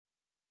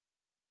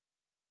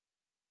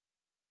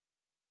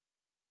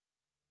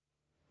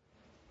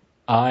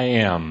I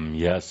am,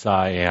 yes,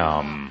 I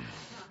am.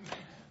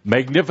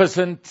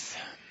 Magnificent,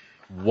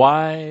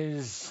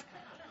 wise,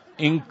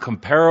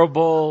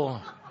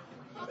 incomparable,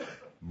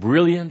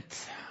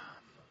 brilliant,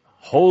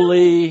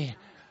 holy,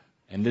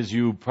 and as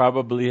you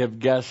probably have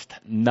guessed,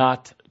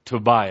 not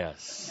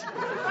Tobias.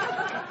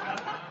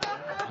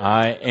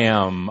 I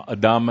am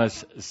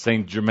Adamus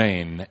Saint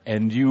Germain,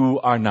 and you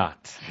are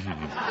not.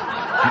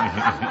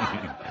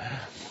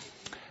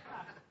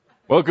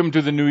 Welcome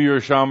to the New Year,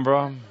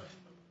 Shambra.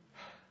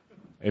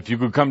 If you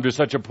could come to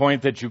such a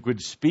point that you could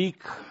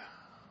speak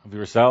of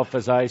yourself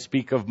as I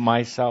speak of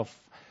myself,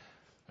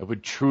 it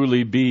would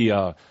truly be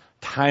a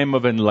time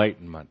of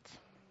enlightenment.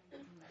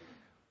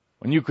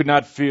 When you could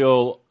not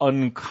feel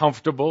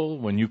uncomfortable,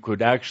 when you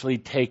could actually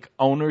take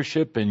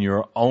ownership in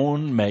your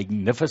own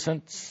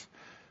magnificence,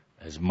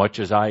 as much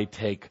as I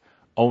take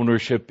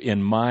ownership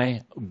in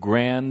my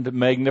grand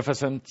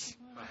magnificence,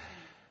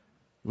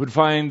 you would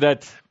find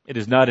that it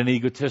is not an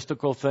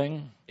egotistical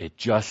thing, it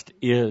just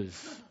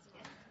is.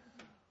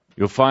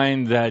 You'll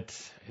find that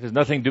there's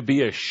nothing to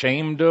be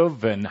ashamed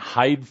of and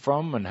hide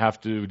from and have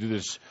to do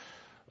this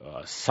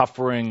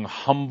suffering,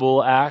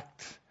 humble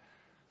act.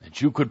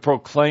 That you could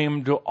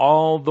proclaim to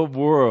all the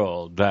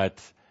world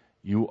that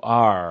you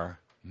are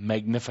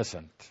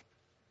magnificent.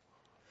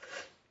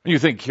 You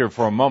think here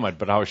for a moment,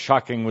 but how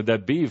shocking would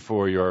that be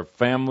for your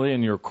family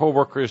and your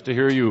coworkers to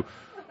hear you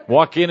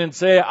walk in and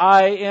say,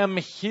 I am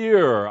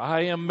here,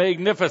 I am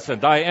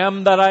magnificent, I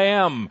am that I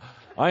am.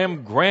 I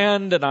am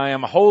grand and I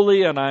am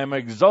holy and I am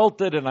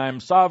exalted and I am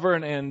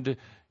sovereign and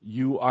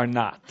you are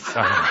not.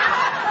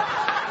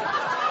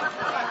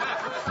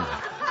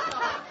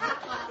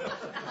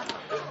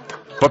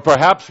 But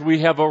perhaps we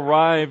have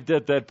arrived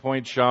at that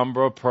point,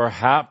 Shambra.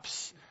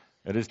 Perhaps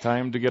it is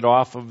time to get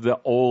off of the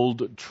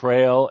old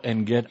trail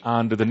and get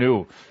onto the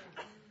new.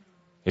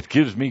 It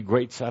gives me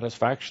great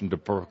satisfaction to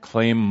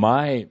proclaim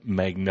my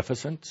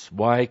magnificence.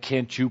 Why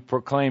can't you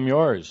proclaim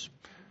yours?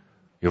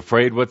 You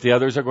afraid what the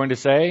others are going to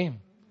say?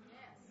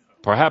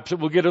 Perhaps it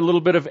will get a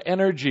little bit of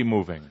energy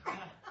moving.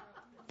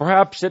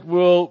 Perhaps it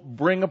will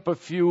bring up a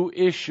few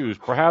issues.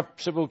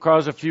 Perhaps it will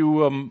cause a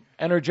few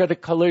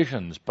energetic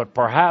collisions. But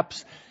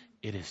perhaps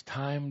it is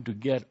time to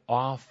get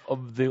off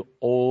of the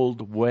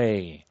old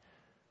way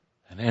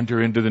and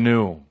enter into the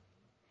new.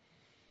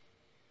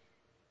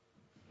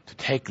 To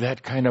take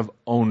that kind of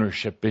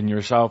ownership in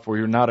yourself where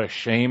you're not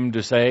ashamed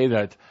to say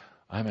that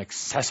I'm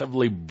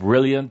excessively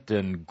brilliant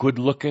and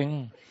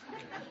good-looking.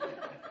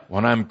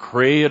 When I'm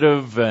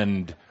creative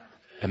and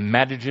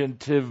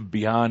imaginative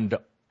beyond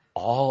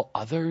all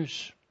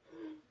others.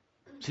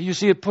 So you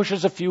see, it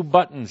pushes a few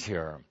buttons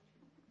here.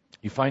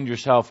 You find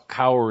yourself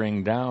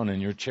cowering down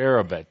in your chair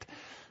a bit.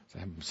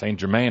 Saint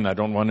Germain, I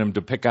don't want him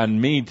to pick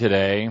on me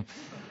today.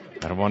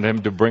 I don't want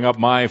him to bring up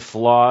my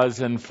flaws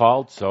and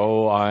faults,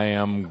 so I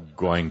am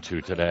going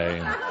to today.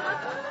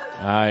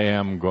 I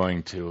am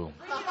going to.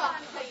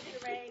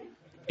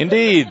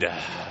 Indeed.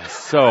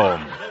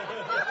 So,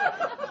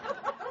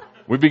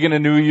 we begin a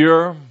new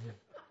year,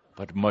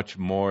 but much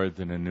more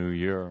than a new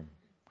year.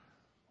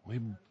 We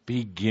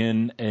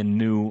begin a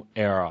new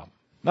era.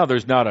 Now,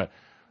 there's not a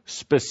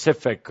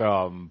specific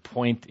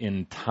point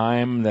in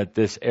time that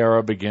this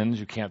era begins.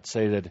 You can't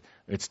say that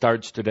it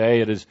starts today.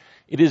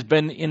 It has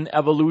been in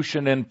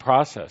evolution and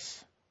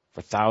process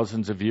for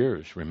thousands of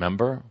years.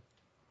 Remember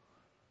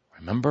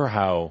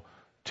how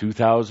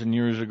 2,000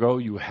 years ago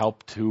you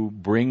helped to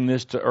bring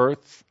this to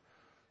earth?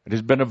 It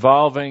has been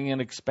evolving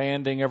and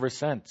expanding ever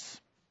since.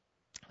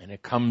 And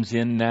it comes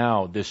in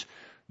now, this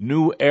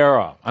new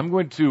era. I'm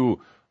going to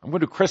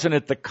christen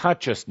it the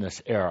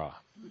consciousness era.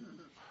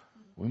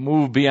 We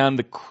move beyond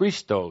the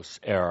Christos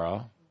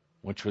era,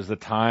 which was the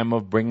time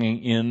of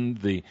bringing in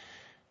the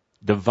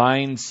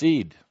divine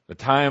seed, the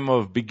time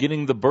of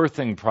beginning the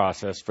birthing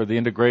process for the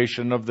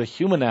integration of the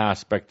human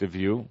aspect of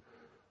you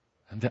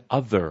and the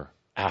other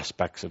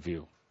aspects of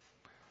you.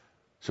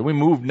 So we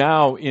move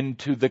now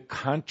into the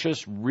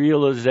conscious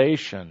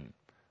realization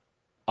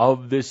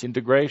of this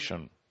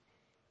integration.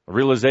 A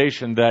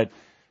realization that,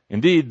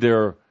 indeed,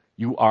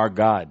 you are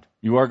God.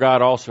 You are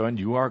God also, and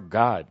you are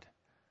God.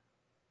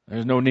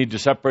 There's no need to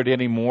separate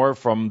anymore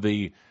from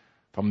the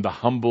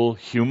humble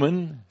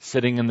human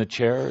sitting in the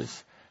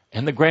chairs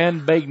and the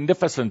grand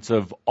magnificence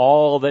of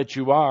all that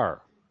you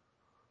are.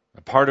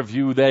 A part of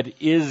you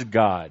that is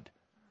God.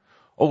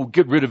 Oh,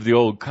 get rid of the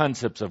old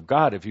concepts of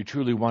God if you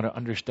truly want to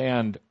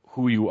understand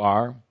who you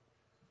are.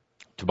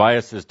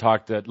 Tobias has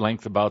talked at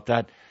length about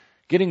that.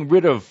 Getting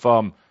rid of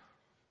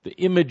the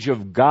image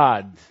of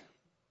God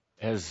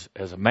as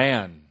a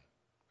man,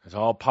 as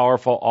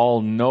all-powerful,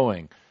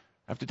 all-knowing.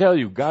 I have to tell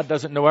you, God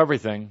doesn't know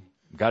everything.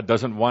 God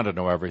doesn't want to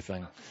know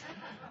everything.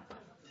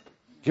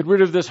 Get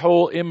rid of this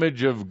whole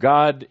image of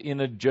God in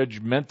a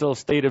judgmental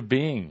state of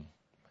being.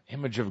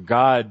 Image of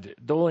God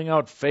doling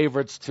out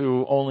favorites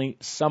to only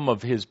some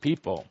of his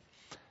people.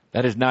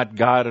 That is not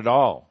God at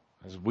all.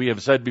 As we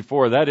have said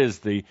before, that is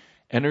the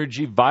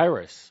energy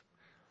virus.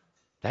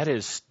 That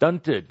is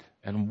stunted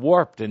and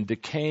warped and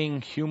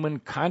decaying human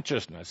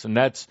consciousness. And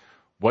that's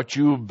what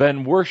you've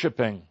been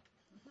worshiping.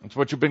 It's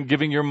what you've been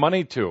giving your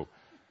money to.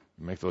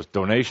 You make those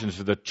donations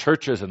to the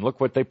churches, and look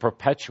what they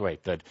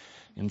perpetuate, that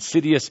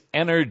insidious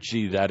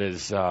energy that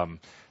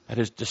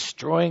is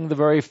destroying the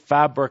very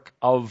fabric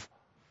of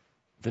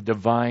the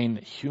divine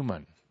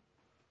human.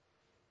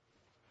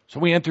 So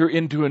we enter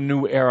into a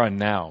new era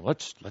now.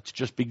 Let's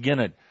just begin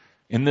it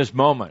in this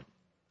moment.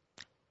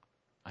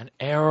 An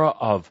era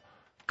of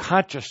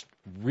conscious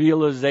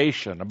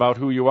realization about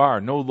who you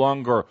are, no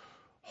longer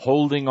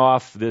holding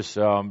off this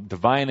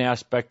divine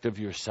aspect of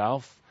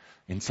yourself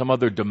in some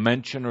other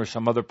dimension or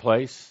some other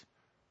place,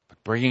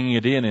 but bringing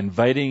it in,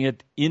 inviting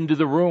it into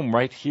the room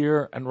right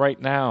here and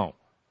right now,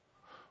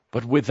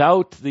 but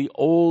without the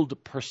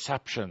old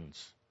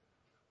perceptions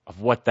of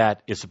what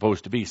that is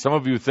supposed to be. Some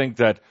of you think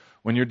that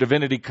when your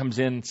divinity comes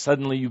in,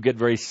 suddenly you get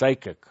very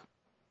psychic.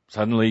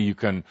 Suddenly you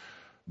can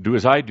do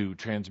as I do,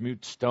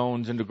 transmute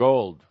stones into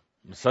gold.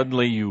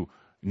 Suddenly you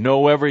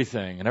know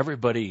everything, and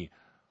everybody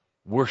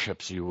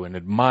worships you and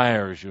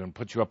admires you and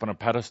puts you up on a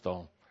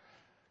pedestal.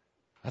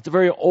 That's a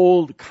very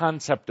old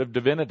concept of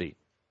divinity.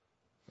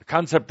 The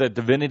concept that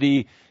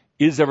divinity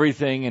is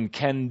everything and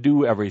can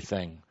do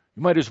everything.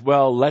 You might as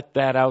well let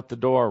that out the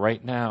door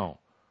right now.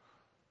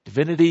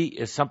 Divinity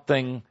is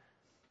something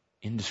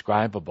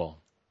indescribable,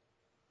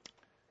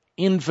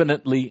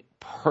 infinitely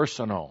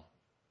personal,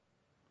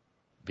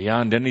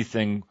 beyond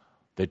anything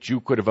that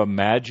you could have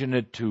imagined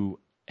it to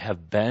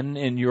have been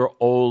in your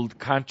old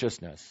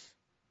consciousness.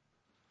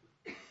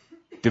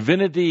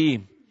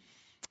 Divinity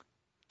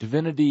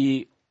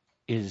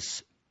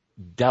is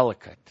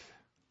delicate,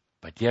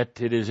 but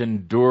yet it is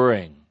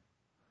enduring.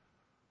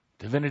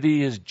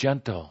 Divinity is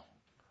gentle,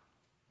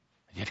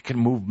 yet it can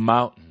move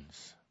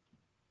mountains.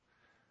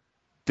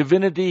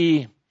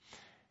 Divinity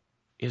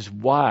is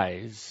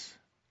wise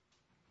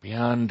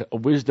beyond a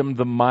wisdom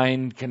the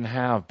mind can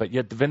have, but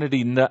yet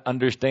divinity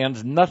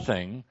understands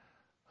nothing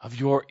of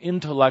your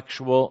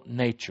intellectual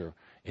nature.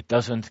 It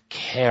doesn't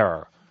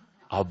care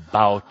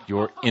about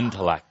your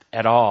intellect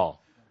at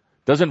all.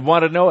 Doesn't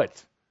want to know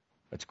it.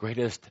 Its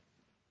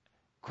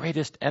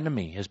greatest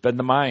enemy has been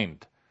the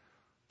mind.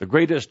 The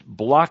greatest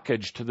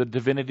blockage to the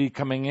divinity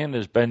coming in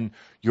has been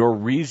your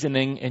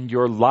reasoning and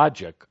your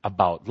logic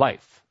about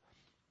life.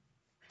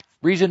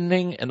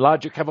 Reasoning and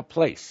logic have a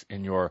place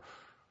in your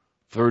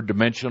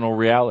third-dimensional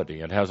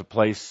reality. It has a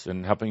place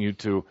in helping you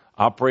to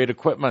operate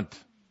equipment,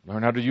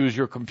 learn how to use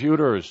your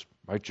computers,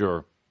 write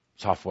your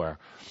software.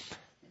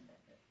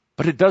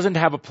 But it doesn't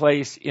have a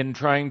place in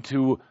trying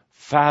to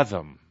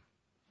fathom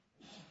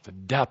the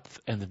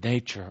depth and the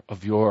nature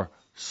of your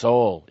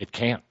soul. It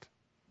can't.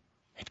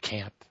 It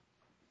can't.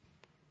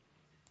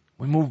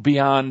 We move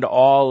beyond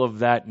all of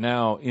that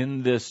now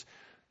in this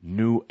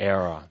new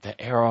era,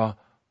 the era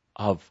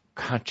of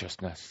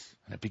consciousness.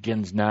 And it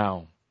begins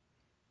now.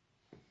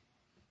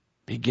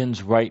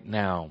 Begins right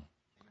now.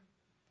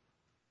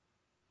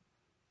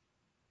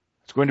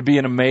 It's going to be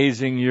an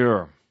amazing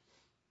year.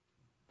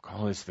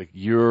 Call this the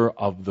year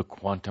of the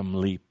quantum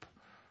leap.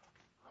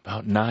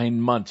 About 9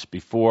 months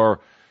before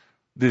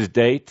this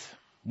date,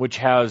 which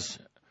has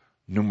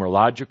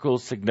numerological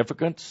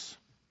significance,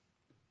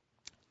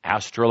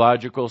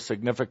 astrological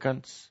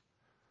significance,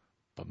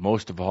 but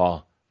most of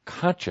all,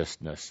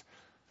 consciousness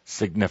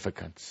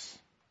significance.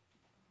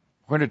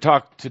 We're going to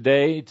talk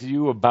today to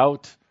you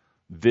about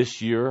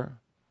this year,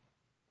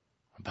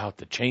 about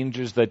the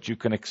changes that you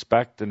can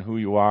expect and who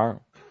you are.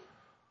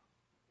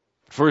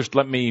 First,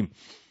 let me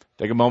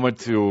take a moment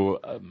to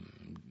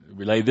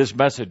relay this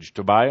message.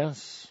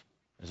 Tobias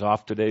is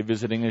off today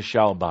visiting his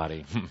shell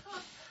body.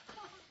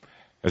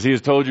 As he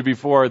has told you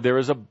before, there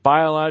is a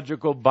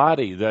biological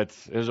body that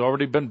has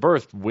already been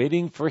birthed,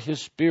 waiting for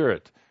his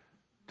spirit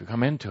to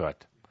come into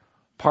it.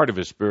 Part of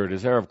his spirit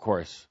is there, of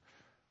course.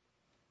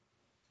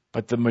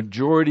 But the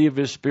majority of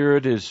his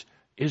spirit is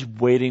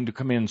waiting to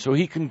come in so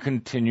he can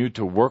continue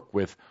to work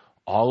with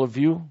all of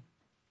you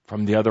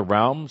from the other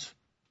realms,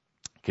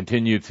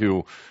 continue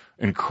to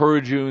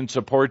encourage you and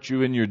support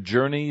you in your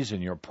journeys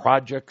and your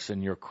projects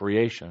and your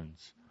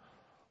creations.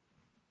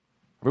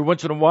 Every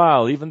once in a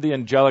while, even the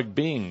angelic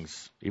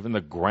beings, even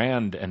the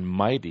grand and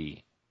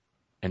mighty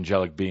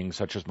angelic beings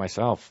such as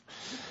myself,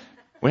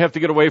 we have to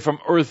get away from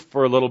Earth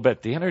for a little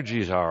bit. The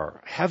energies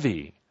are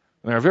heavy.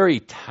 They're very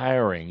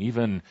tiring.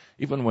 Even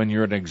when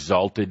you're an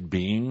exalted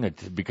being,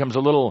 it becomes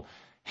a little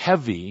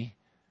heavy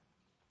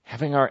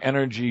having our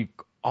energy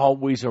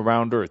always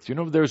around Earth. You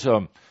know,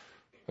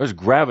 there's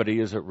gravity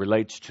as it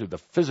relates to the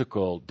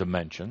physical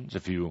dimensions.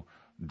 If you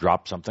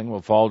drop something, it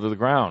will fall to the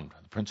ground.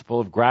 The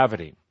principle of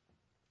gravity.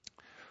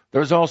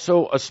 There's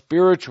also a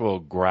spiritual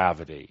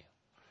gravity.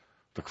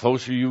 The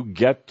closer you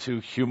get to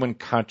human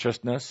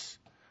consciousness,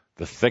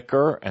 the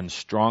thicker and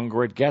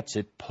stronger it gets.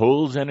 It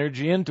pulls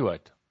energy into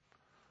it.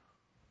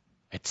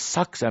 It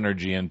sucks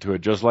energy into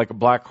it, just like a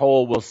black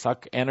hole will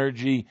suck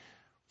energy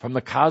from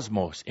the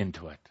cosmos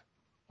into it.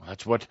 Well,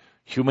 that's what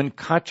human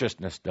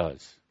consciousness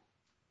does.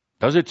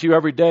 Does it to you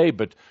every day,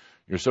 but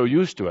you're so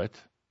used to it,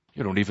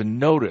 you don't even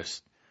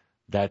notice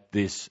that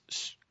this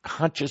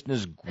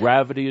consciousness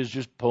gravity is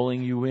just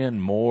pulling you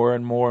in more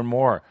and more and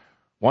more,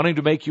 wanting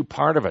to make you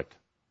part of it,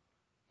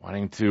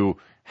 wanting to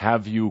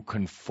have you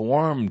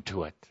conform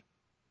to it.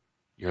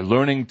 You're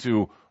learning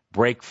to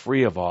break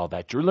free of all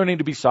that. You're learning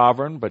to be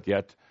sovereign, but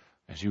yet,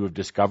 as you have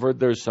discovered,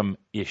 there's some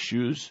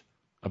issues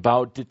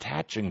about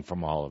detaching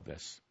from all of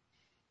this.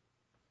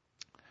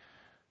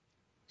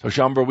 So,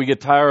 Shaumbra, we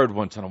get tired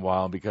once in a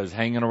while because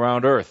hanging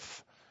around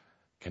Earth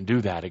can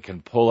do that. It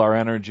can pull our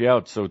energy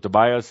out. So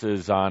Tobias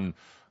is on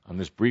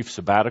this brief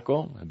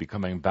sabbatical and be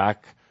coming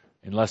back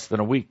in less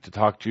than a week to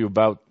talk to you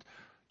about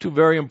two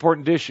very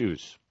important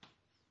issues.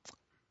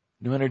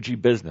 New energy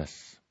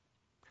business.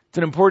 It's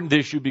an important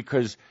issue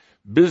because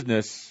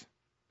business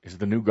is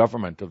the new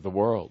government of the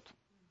world.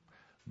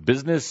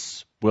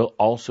 Business will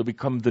also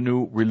become the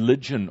new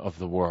religion of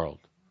the world.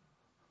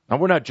 Now,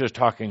 we're not just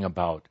talking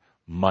about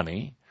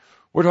money.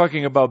 We're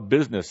talking about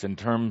business in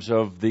terms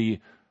of the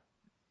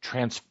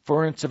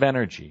transference of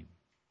energy,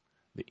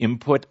 the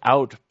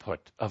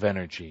input-output of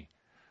energy,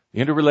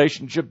 the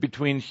interrelationship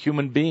between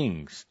human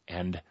beings,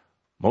 and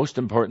most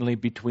importantly,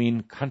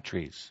 between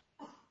countries.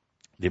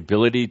 The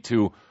ability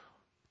to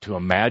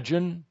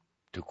imagine,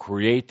 to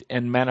create,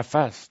 and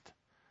manifest.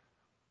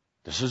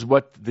 This is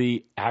what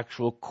the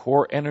actual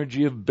core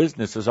energy of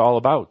business is all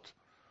about.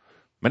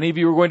 Many of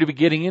you are going to be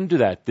getting into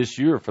that this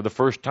year for the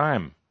first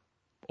time,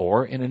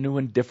 or in a new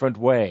and different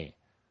way.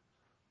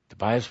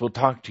 Tobias will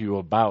talk to you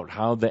about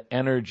how the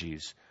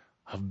energies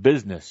of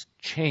business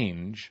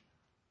change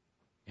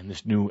in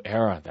this new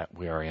era that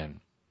we are in.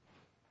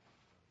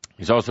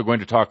 He's also going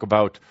to talk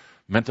about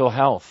mental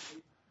health,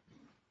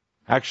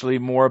 actually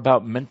more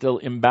about mental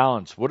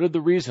imbalance. What are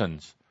the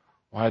reasons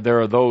why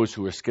there are those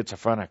who are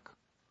schizophrenic,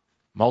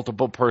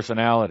 multiple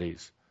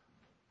personalities,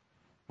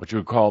 what you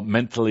would call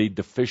mentally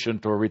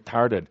deficient or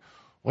retarded?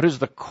 What is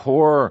the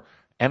core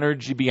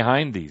energy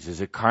behind these?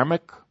 Is it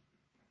karmic?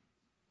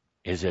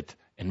 Is it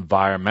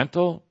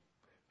environmental?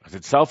 Is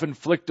it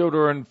self-inflicted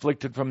or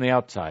inflicted from the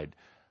outside?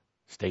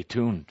 Stay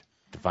tuned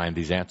to find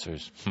these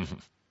answers.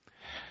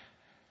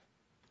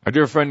 Our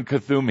dear friend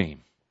Kuthumi,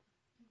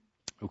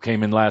 who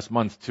came in last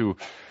month to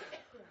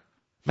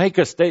make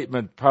a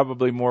statement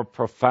probably more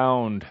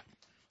profound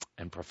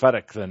and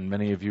prophetic than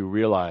many of you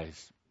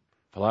realize.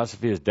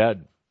 Philosophy is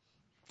dead.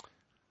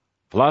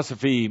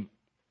 Philosophy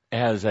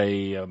has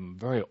a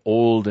very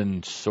old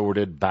and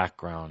sordid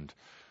background.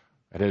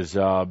 It has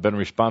been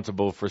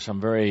responsible for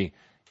some very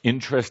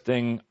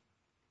interesting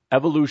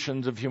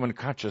evolutions of human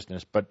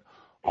consciousness, but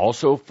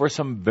also for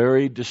some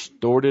very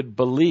distorted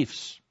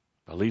beliefs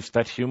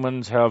that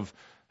humans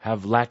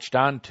have latched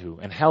onto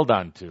and held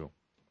onto.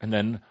 And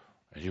then,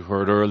 as you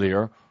heard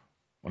earlier,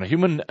 when a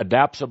human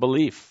adapts a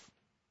belief,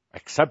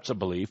 accepts a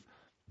belief,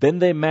 then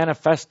they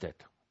manifest it,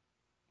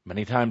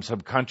 many times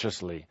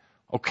subconsciously,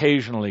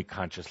 occasionally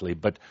consciously,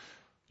 but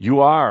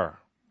your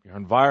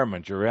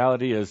environment, your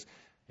reality is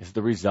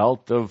the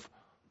result of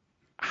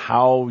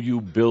how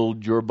you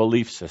build your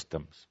belief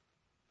systems.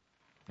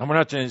 Now, we're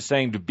not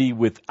saying to be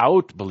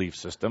without belief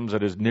systems.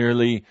 It is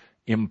nearly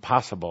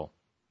impossible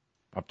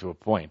up to a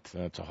point.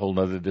 That's a whole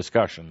other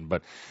discussion.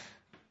 But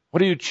what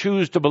do you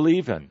choose to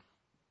believe in?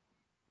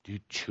 Do you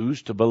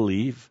choose to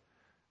believe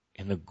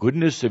in the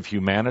goodness of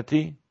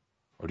humanity,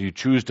 or do you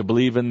choose to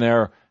believe in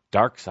their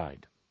dark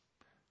side?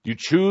 Do you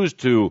choose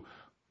to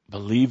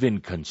believe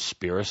in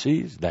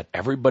conspiracies, that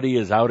everybody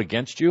is out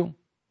against you?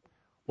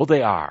 Well,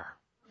 they are.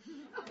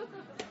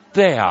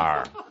 They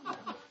are.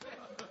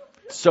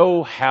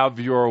 So have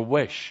your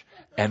wish,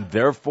 and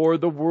therefore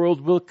the world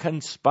will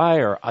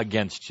conspire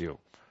against you.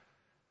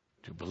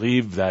 To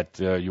believe that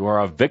you are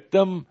a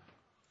victim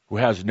who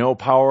has no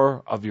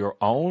power of your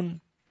own,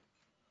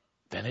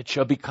 then it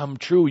shall become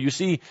true. You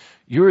see,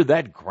 you're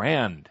that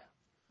grand.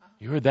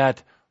 You're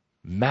that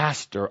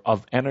master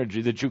of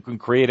energy that you can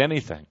create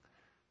anything.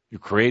 You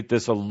create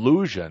this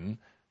illusion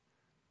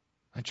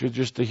that you're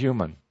just a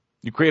human.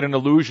 You create an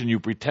illusion. You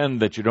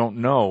pretend that you don't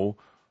know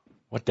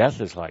what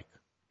death is like.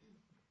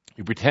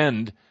 You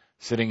pretend,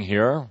 sitting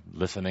here,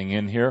 listening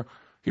in here,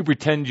 you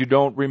pretend you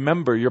don't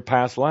remember your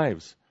past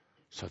lives.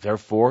 So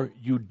therefore,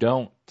 you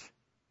don't.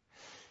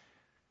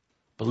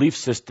 Belief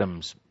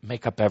systems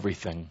make up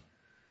everything.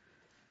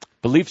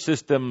 Belief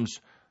systems,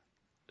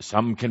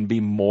 some can be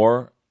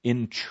more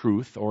in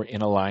truth or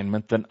in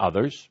alignment than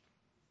others.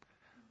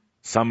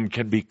 Some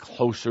can be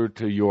closer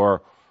to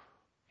your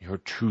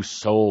true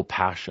soul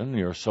passion,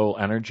 your soul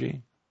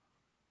energy.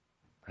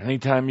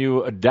 Anytime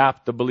you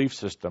adapt the belief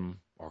system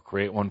or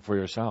create one for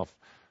yourself,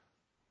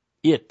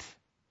 it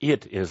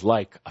is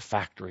like a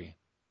factory.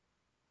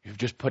 You've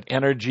just put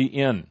energy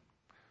in.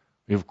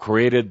 You've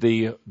created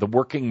the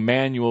working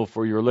manual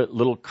for your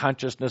little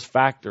consciousness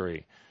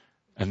factory.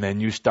 And then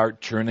you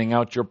start churning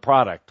out your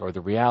product or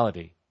the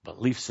reality.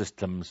 Belief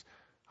systems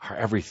are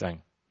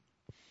everything.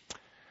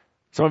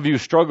 Some of you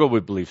struggle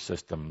with belief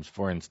systems.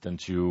 For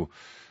instance, you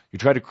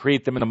try to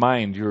create them in the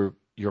mind.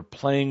 You're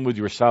playing with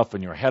yourself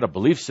in your head. A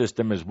belief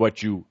system is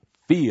what you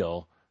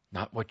feel,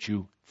 not what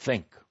you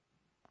think.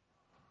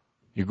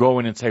 You go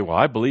in and say, well,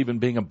 I believe in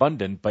being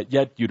abundant, but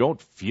yet you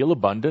don't feel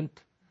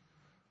abundant.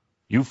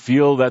 You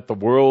feel that the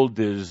world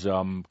is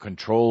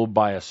controlled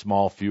by a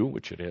small few,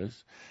 which it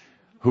is,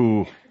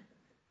 who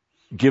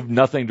give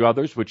nothing to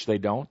others, which they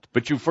don't,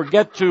 but you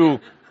forget to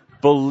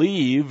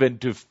believe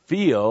and to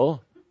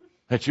feel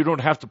that you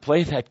don't have to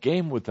play that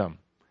game with them.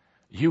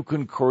 You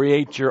can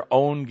create your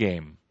own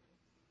game.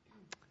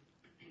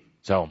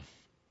 So,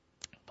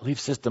 belief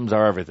systems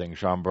are everything,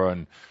 Shaumbra.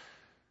 And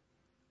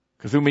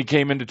Kuthumi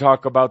came in to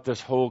talk about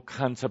this whole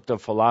concept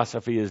of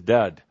philosophy is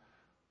dead.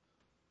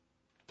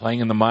 Playing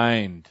in the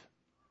mind,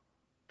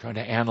 trying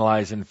to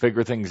analyze and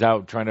figure things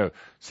out, trying to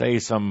say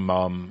some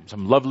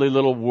lovely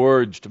little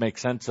words to make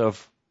sense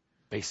of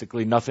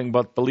basically nothing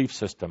but belief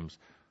systems.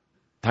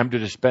 Time to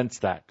dispense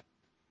that.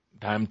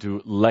 Time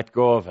to let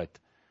go of it.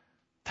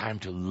 Time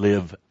to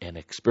live and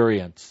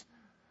experience.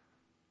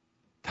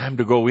 Time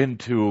to go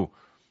into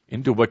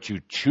what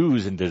you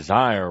choose and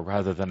desire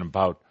rather than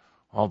about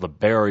all the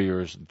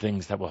barriers and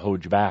things that will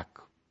hold you back.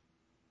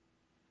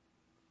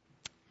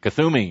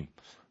 Kuthumi.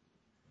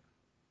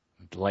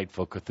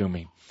 Delightful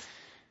Kuthumi.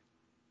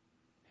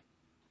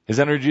 His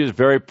energy is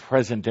very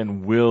present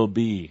and will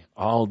be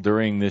all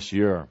during this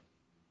year.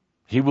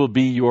 He will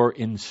be your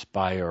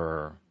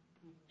inspirer.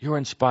 Your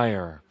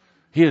inspirer.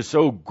 He is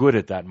so good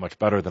at that, much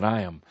better than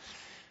I am.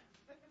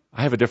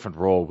 I have a different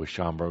role with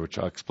Shaumbra, which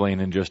I'll explain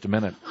in just a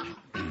minute.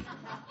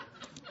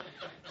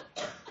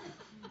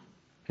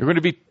 You're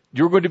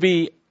going to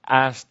be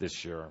asked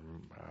this year,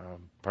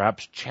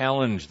 perhaps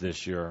challenged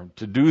this year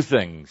to do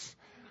things.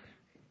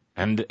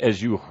 And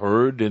as you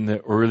heard in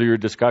the earlier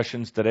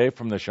discussions today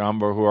from the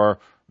Shaumbra who are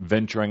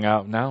venturing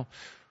out now,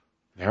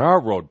 there are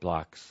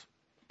roadblocks.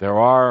 There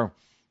are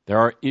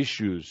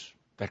issues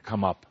that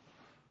come up.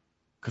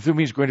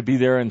 Kuthumi is going to be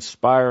there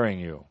inspiring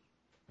you.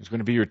 He's going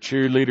to be your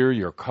cheerleader,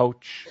 your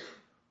coach.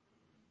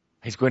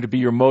 He's going to be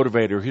your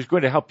motivator. He's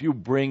going to help you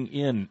bring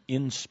in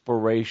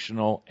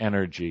inspirational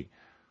energy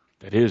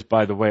that is,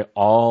 by the way,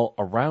 all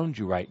around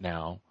you right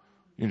now.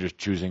 You're just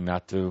choosing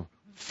not to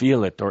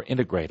feel it or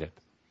integrate it.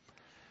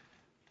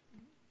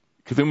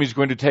 Kuthumi is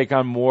going to take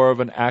on more of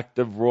an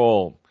active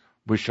role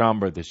with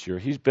Shaumbra this year.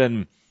 He's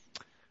been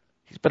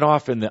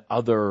off in the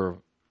other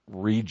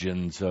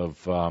regions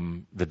of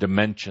the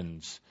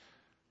dimensions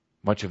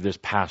much of this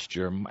past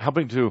year,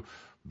 helping to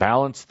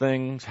balance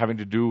things, having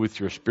to do with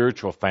your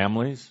spiritual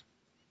families,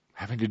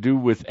 having to do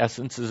with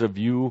essences of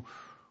you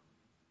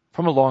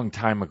from a long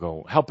time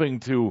ago, helping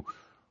to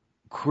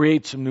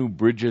create some new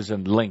bridges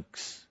and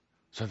links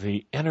so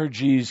the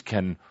energies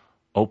can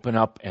open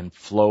up and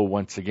flow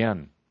once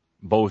again,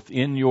 both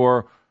in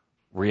your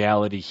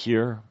reality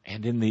here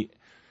and in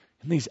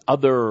these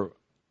other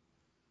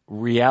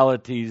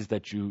realities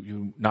that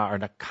you are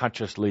not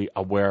consciously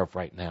aware of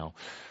right now.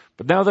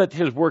 But now that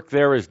his work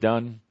there is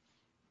done,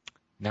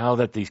 now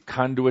that these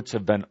conduits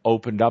have been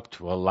opened up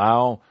to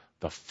allow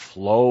the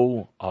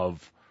flow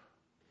of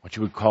what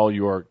you would call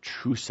your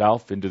true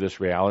self into this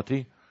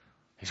reality,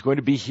 he's going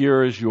to be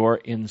here as your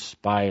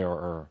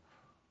inspirer,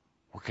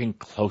 working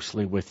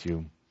closely with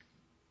you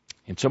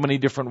in so many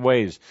different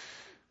ways,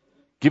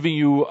 giving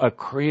you a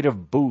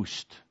creative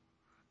boost,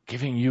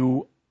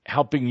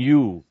 helping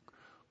you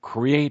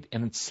create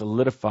and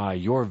solidify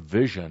your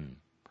vision,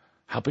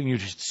 helping you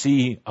to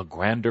see a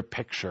grander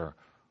picture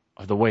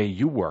of the way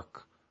you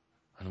work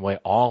and the way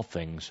all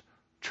things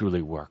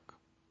truly work.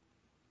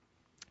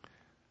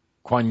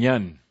 Kuan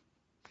Yin.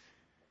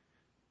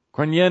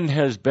 Kuan Yin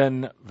has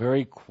been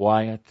very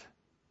quiet,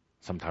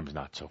 sometimes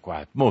not so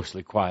quiet,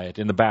 mostly quiet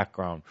in the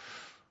background.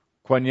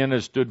 Kuan Yin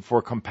has stood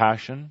for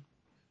compassion.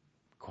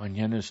 Kuan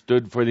Yin has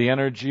stood for the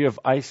energy of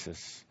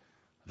Isis,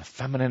 the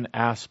feminine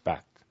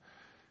aspect.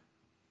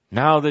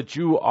 Now that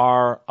you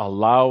are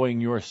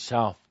allowing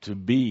yourself to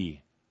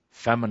be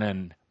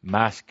feminine,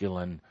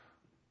 masculine,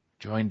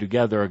 joined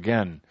together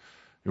again,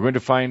 you're going to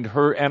find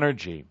her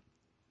energy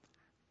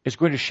is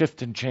going to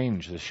shift and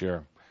change this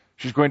year.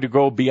 She's going to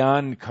go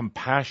beyond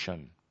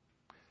compassion.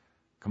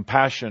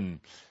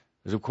 Compassion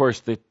is, of course,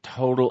 the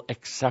total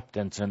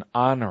acceptance and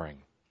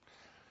honoring.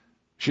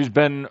 She's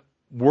been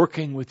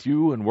working with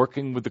you and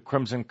working with the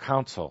Crimson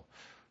Council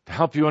to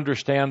help you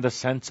understand the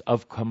sense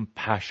of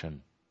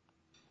compassion.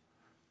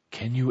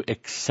 Can you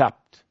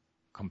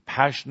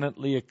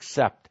compassionately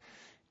accept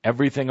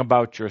everything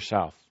about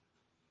yourself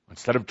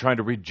instead of trying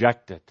to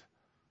reject it,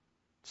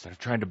 instead of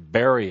trying to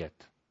bury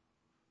it,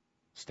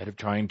 instead of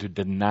trying to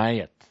deny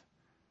it?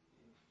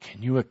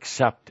 Can you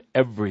accept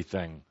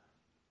everything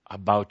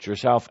about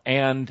yourself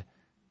and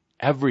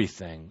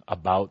everything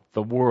about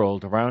the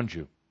world around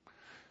you?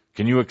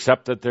 Can you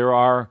accept that there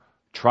are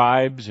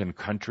tribes and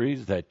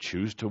countries that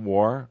choose to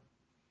war?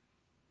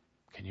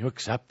 Can you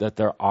accept that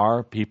there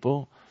are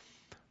people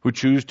who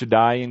choose to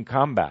die in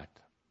combat?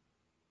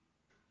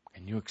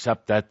 Can you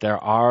accept that there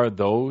are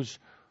those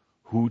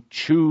who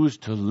choose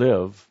to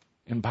live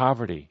in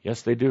poverty?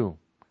 Yes, they do.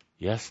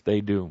 Yes,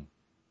 they do.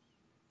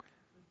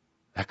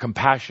 That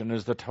compassion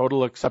is the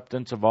total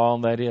acceptance of all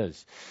that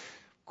is.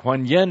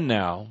 Kuan Yin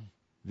now,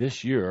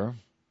 this year,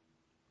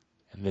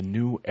 in the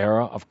new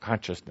era of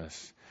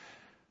consciousness,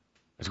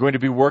 is going to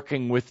be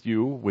working with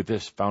you with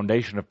this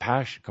foundation of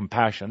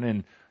compassion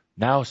and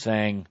now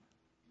saying,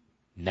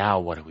 now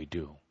what do we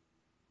do?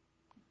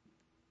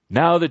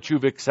 Now that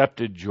you've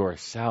accepted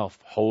yourself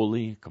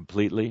wholly,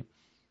 completely,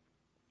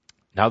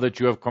 now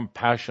that you have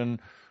compassion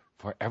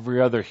for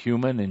every other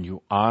human and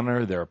you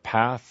honor their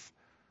path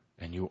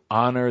and you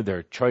honor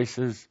their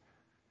choices,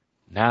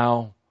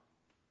 now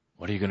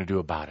what are you going to do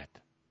about it?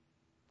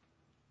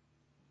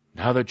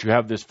 Now that you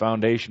have this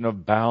foundation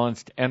of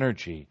balanced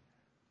energy,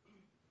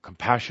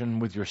 compassion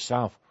with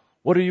yourself,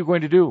 what are you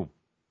going to do?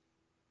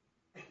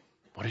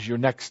 What is your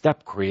next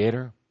step,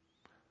 Creator?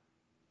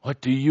 What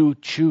do you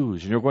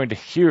choose? And you're going to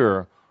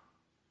hear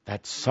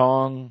that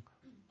song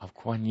of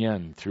Kuan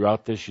Yin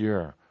throughout this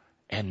year.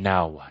 And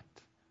now what?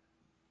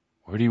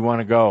 Where do you want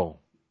to go?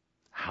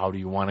 How do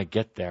you want to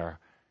get there?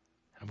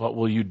 And what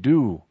will you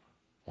do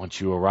once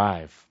you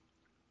arrive?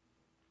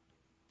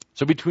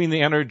 So between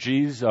the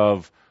energies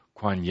of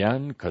Kuan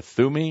Yin,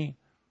 Kuthumi,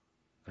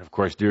 and of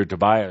course dear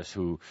Tobias,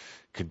 who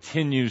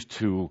continues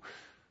to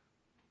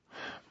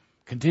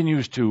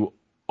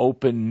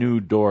open new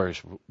doors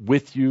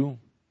with you,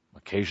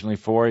 occasionally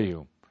for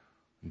you.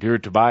 Dear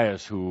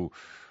Tobias, who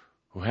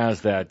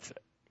has that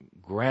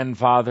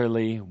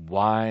grandfatherly,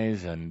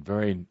 wise, and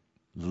very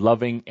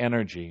loving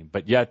energy,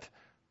 but yet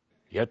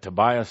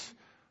Tobias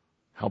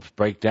helps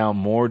break down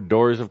more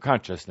doors of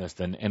consciousness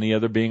than any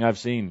other being I've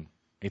seen.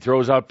 He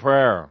throws out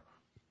prayer.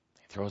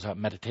 He throws out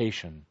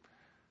meditation.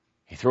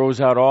 He throws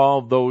out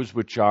all those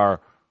which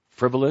are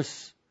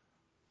frivolous,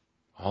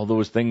 all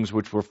those things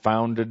which were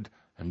founded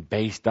and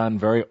based on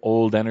very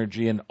old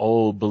energy and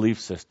old belief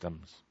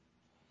systems.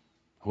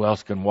 Who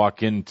else can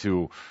walk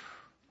into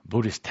a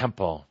Buddhist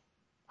temple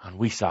on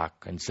Wesak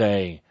and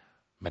say,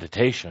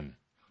 meditation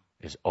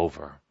is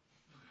over.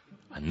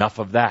 Enough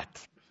of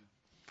that.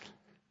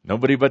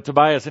 Nobody but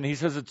Tobias, and he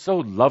says it so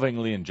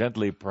lovingly and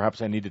gently,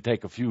 perhaps I need to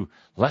take a few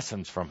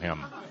lessons from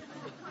him.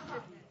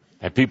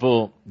 And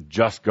people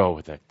just go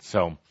with it.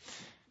 So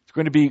it's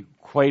going to be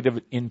quite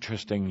an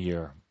interesting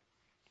year.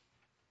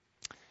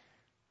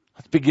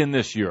 Let's begin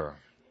this year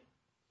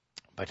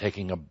by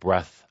taking a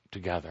breath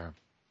together.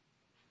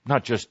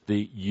 Not just the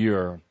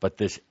year, but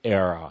this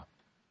era.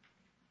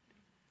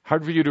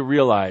 Hard for you to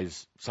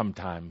realize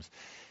sometimes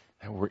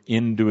that we're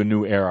into a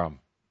new era.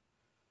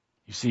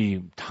 You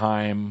see,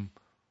 time,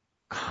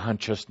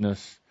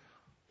 consciousness,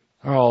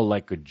 are all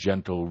like a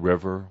gentle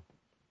river.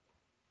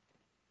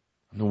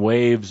 And the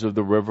waves of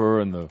the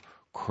river and the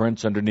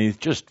currents underneath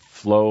just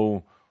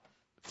flow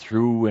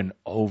through and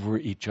over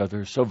each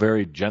other so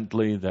very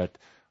gently that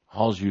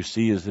all you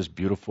see is this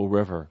beautiful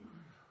river.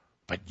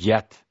 But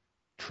yet,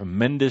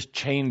 tremendous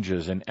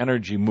changes in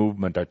energy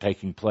movement are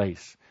taking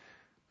place.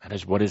 That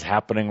is what is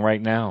happening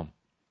right now.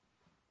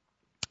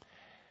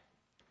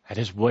 That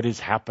is what is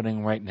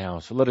happening right now.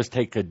 So let us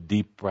take a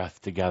deep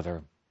breath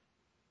together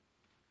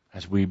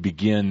as we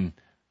begin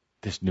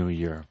this new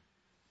year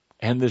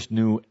and this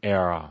new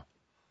era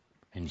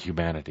in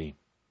humanity.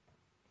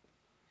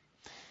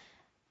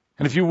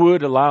 And if you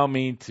would allow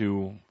me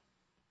to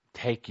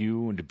take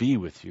you and to be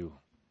with you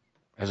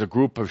as a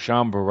group of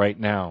Shaumbra right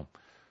now,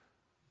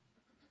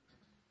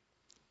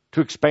 to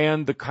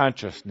expand the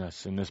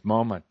consciousness in this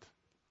moment.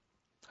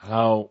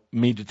 Allow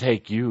me to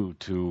take you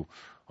to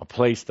a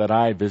place that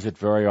I visit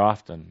very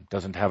often.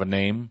 Doesn't have a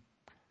name,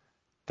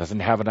 doesn't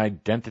have an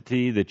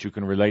identity that you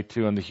can relate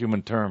to in the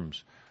human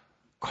terms.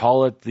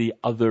 Call it the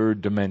other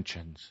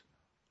dimensions.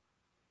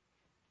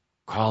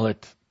 Call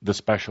it the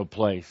special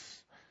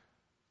place.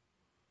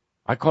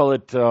 I call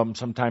it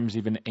sometimes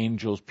even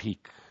Angel's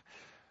Peak,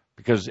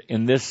 because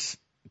in this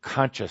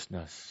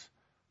consciousness,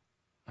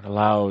 it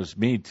allows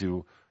me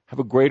to have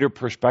a greater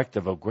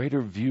perspective, of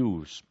greater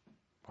views,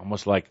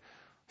 almost like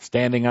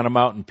standing on a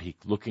mountain peak,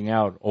 looking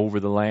out over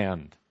the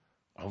land,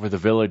 over the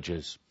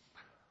villages.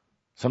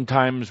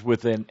 Sometimes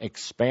with an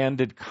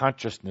expanded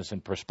consciousness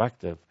and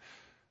perspective,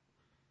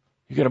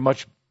 you get a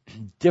much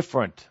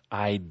different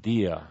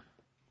idea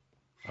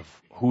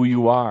of who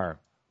you are,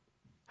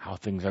 how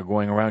things are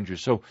going around you.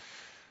 So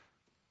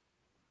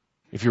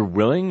if you're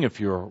willing, if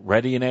you're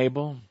ready and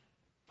able,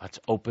 let's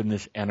open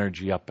this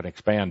energy up and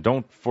expand.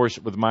 Don't force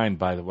it with mind,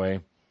 by the way.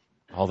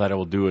 All that it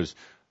will do is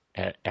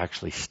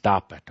actually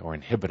stop it or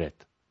inhibit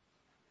it.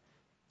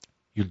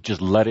 You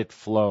just let it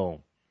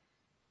flow.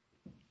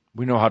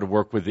 We know how to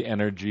work with the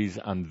energies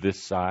on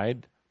this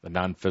side, the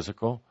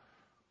non-physical.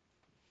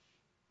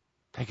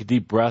 Take a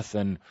deep breath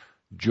and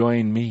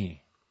join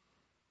me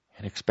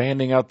in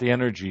expanding out the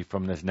energy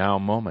from this now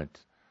moment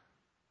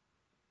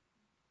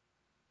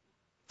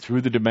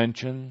through the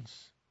dimensions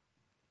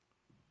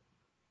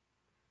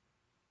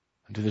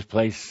into this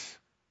place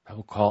that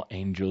we'll call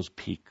Angel's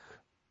Peak.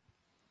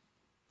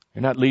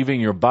 You're not leaving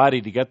your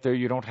body to get there.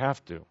 You don't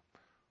have to.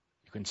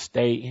 You can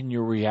stay in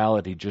your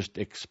reality. Just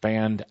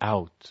expand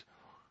out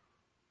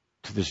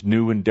to this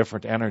new and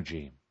different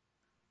energy.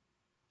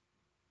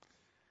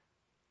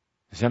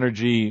 This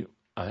energy,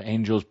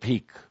 Angel's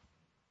Peak,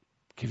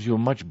 gives you a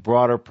much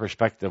broader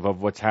perspective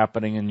of what's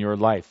happening in your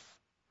life.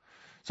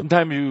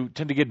 Sometimes you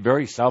tend to get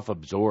very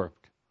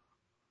self-absorbed.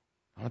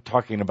 I'm not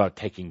talking about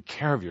taking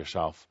care of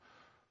yourself.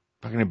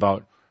 I'm talking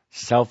about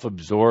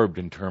self-absorbed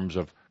in terms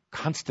of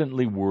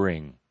constantly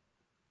worrying,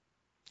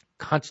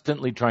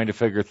 constantly trying to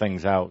figure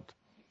things out,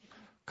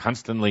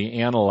 constantly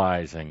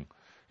analyzing,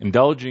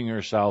 indulging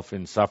yourself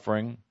in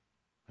suffering,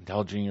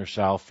 indulging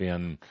yourself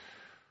in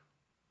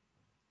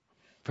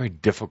very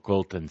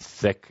difficult and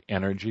thick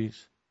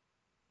energies,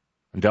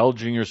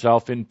 indulging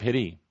yourself in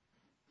pity.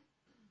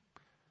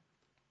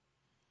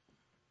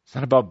 It's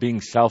not about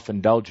being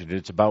self-indulgent.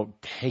 It's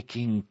about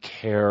taking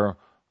care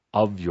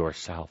of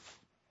yourself.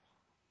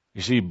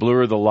 You see,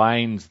 blur the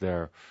lines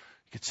there.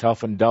 You get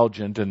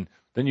self-indulgent, and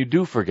then you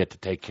do forget to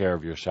take care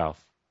of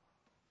yourself.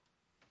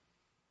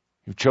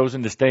 You've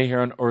chosen to stay here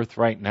on earth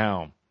right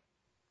now.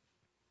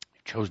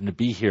 You've chosen to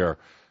be here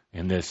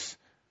in this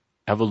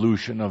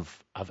evolution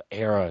of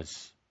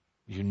eras.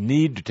 You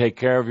need to take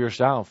care of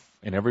yourself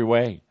in every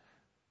way.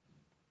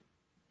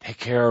 Take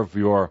care of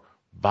your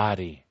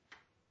body.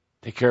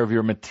 Take care of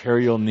your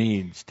material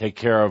needs. Take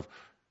care of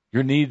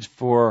your needs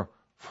for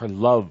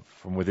love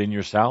from within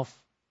yourself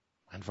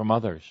and from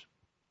others.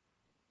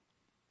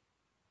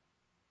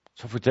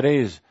 So for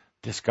today's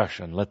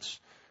discussion, let's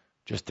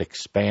just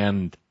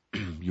expand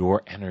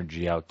your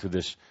energy out to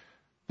this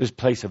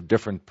place of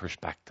different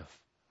perspective.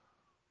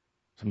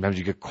 Sometimes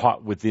you get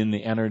caught within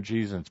the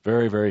energies, and it's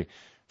very, very,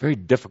 very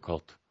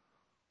difficult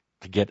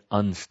to get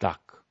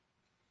unstuck.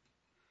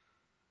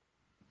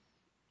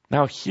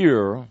 Now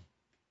here,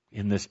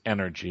 in this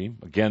energy,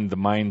 again, the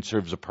mind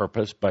serves a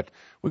purpose, but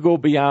we go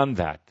beyond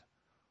that.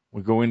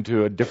 We go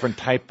into a different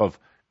type of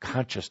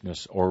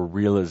consciousness or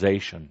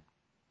realization.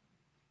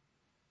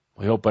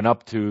 We open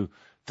up to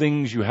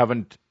things you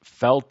haven't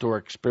felt or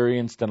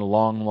experienced in a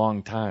long,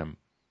 long time.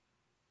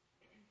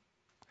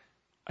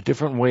 A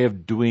different way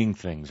of doing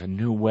things, a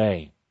new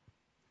way.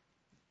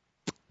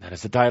 That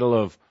is the title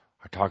of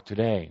our talk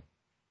today.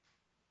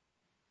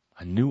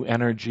 A new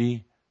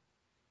energy,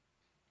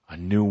 a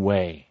new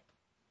way.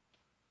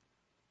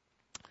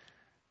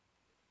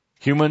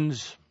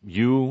 Humans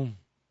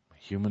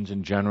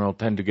in general,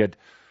 tend to get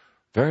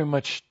very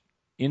much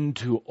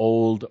into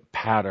old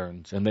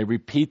patterns, and they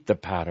repeat the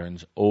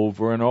patterns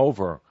over and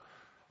over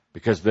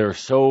because they're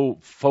so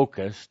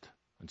focused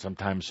and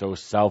sometimes so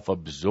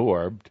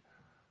self-absorbed,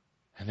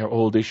 and their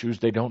old issues,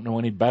 they don't know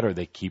any better.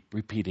 They keep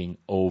repeating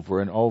over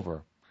and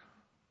over.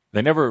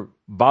 They never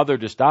bother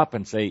to stop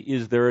and say,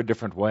 is there a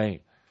different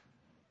way?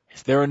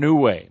 Is there a new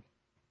way?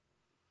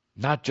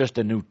 Not just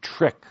a new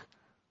trick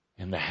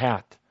in the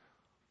hat,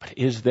 but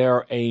is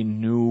there a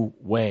new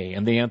way?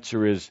 And the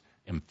answer is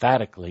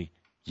emphatically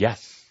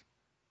yes.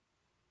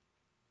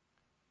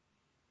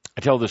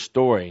 I tell the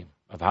story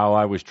of how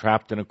I was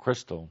trapped in a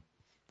crystal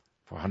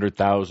for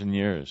 100,000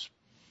 years.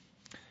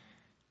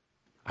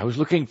 I was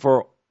looking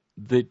for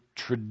the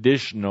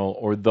traditional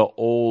or the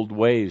old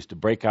ways to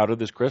break out of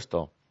this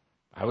crystal.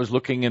 I was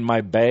looking in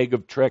my bag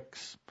of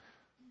tricks,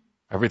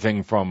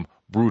 everything from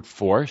brute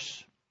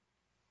force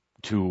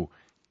to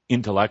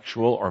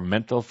intellectual or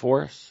mental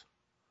force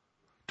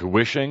to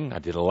wishing. I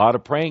did a lot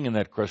of praying in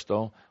that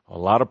crystal, a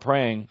lot of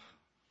praying.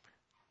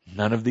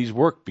 None of these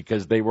worked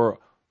because they were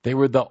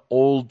the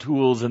old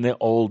tools and the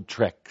old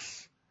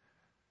tricks.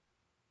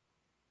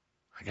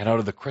 I got out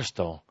of the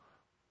crystal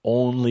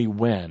only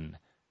when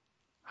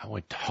I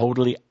went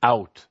totally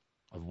out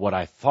of what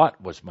I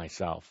thought was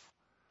myself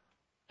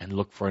and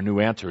looked for a new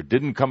answer. It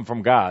didn't come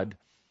from God.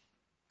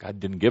 God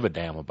didn't give a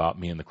damn about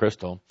me in the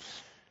crystal.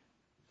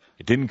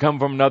 It didn't come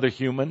from another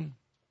human.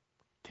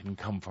 It didn't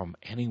come from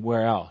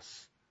anywhere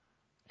else.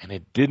 And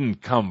it didn't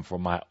come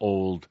from my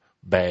old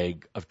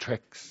bag of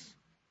tricks.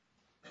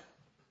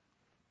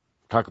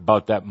 Talk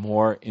about that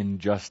more in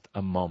just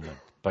a moment.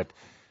 But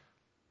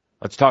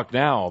let's talk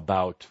now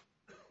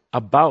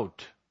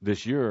about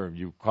this year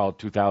you call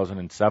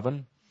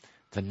 2007.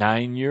 It's a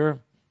 9-year.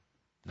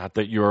 Not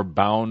that you're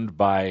bound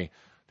by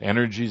the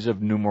energies of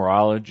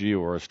numerology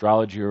or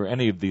astrology or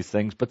any of these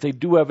things, but they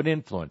do have an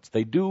influence.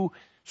 They do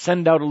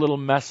send out a little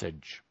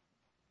message.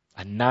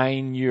 A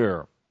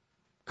 9-year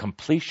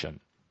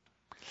completion.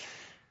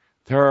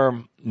 There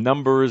are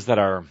numbers that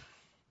are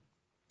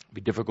be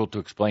difficult to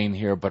explain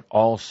here, but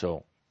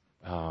also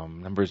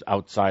numbers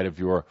outside of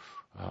your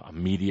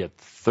immediate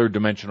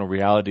third-dimensional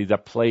reality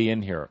that play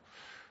in here.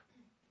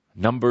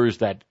 Numbers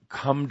that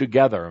come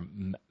together,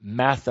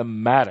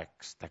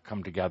 mathematics that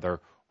come together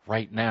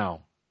right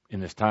now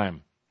in this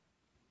time.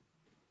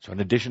 So in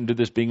addition to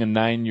this being a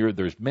 9-year,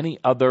 there's many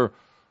other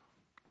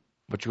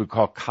what you would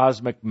call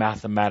cosmic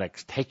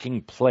mathematics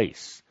taking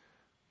place.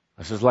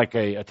 This is like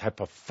a type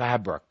of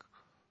fabric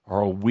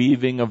or a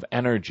weaving of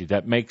energy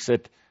that makes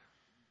it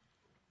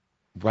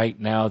right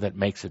now, that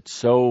makes it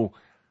so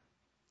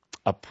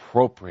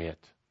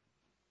appropriate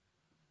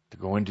to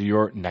go into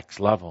your next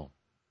level.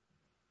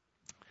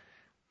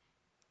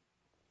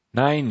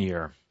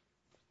 9-year,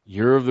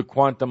 year of the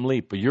quantum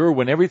leap, a year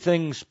when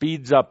everything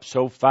speeds up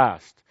so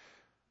fast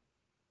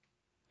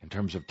in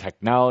terms of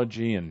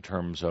technology, in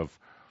terms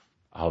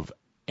of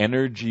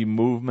energy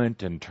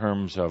movement, in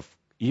terms of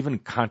even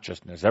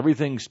consciousness.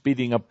 Everything's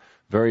speeding up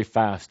very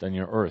fast on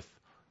your earth.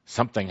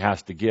 Something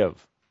has to give.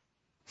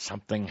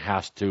 Something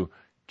has to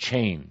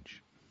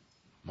change.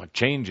 What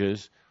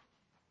changes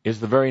is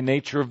the very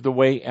nature of the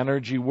way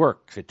energy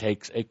works. It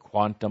takes a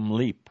quantum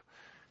leap.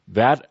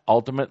 That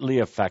ultimately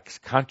affects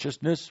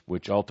consciousness,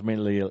 which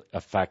ultimately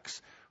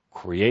affects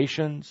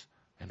creations,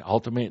 and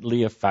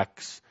ultimately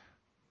affects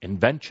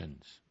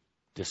inventions,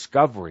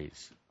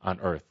 discoveries on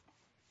Earth.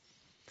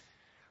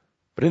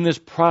 But in this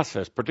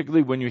process,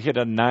 particularly when you hit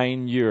a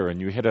 9-year and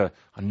you hit a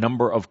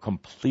number of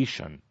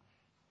completion,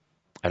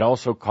 it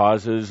also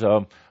causes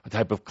a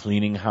type of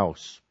cleaning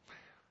house.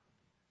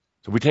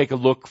 So we take a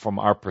look from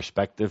our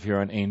perspective here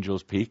on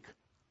Angel's Peak,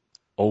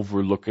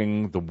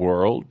 overlooking the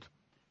world,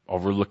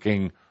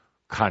 overlooking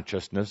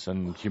consciousness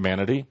and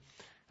humanity.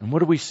 And what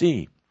do we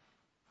see?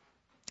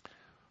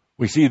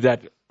 We see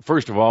that,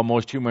 first of all,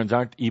 most humans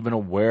aren't even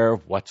aware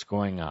of what's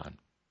going on.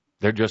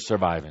 They're just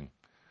surviving.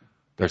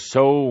 They're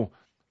so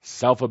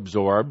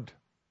self-absorbed.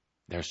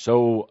 They're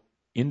so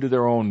into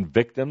their own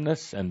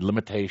victimness and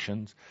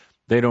limitations,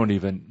 they don't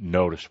even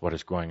notice what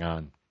is going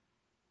on.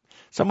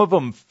 Some of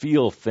them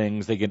feel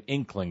things, they get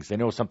inklings, they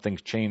know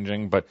something's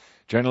changing, but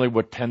generally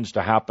what tends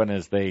to happen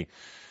is they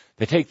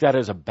take that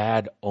as a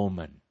bad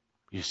omen.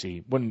 You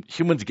see, when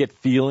humans get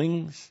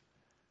feelings,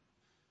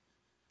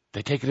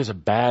 they take it as a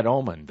bad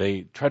omen.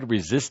 They try to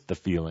resist the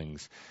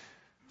feelings.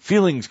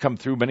 Feelings come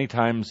through many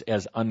times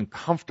as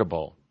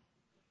uncomfortable.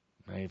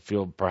 They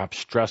feel perhaps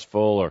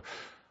stressful,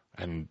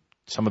 and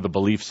some of the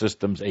belief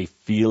systems, a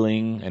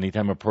feeling,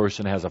 anytime a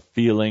person has a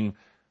feeling,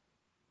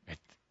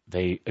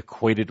 they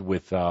equate it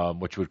with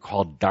what you would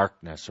call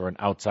darkness or an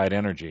outside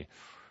energy,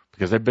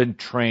 because they've been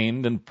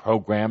trained and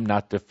programmed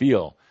not to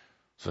feel.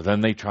 So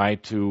then they try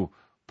to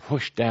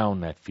push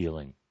down that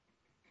feeling.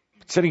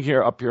 Sitting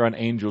here up here on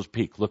Angel's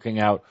Peak, looking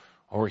out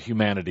over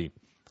humanity,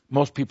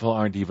 most people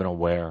aren't even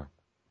aware.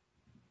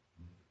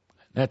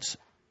 That's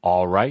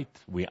all right.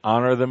 We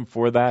honor them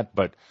for that,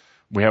 but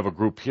we have a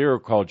group here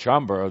called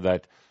Shaumbra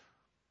that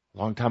a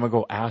long time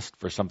ago asked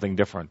for something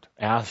different,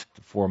 asked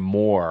for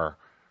more,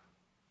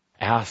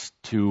 asked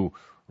to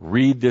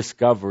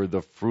rediscover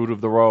the fruit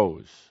of the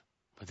rose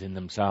within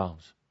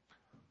themselves,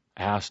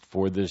 asked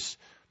for this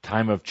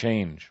time of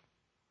change.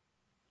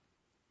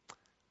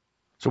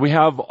 So we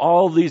have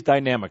all these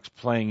dynamics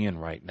playing in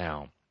right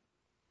now.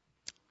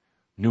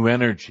 New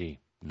energy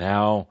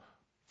now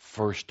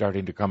first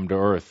starting to come to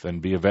Earth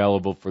and be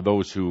available for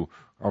those who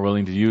are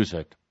willing to use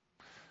it.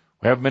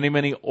 We have many,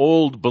 many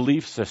old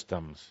belief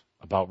systems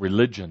about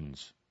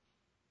religions,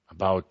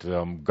 about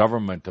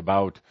government,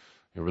 about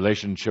your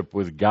relationship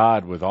with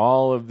God, with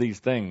all of these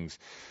things.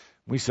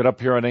 We sit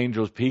up here on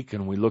Angel's Peak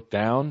and we look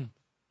down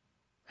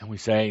and we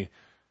say,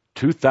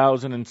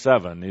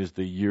 2007 is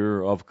the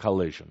year of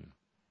collision.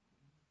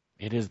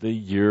 It is the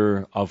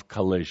year of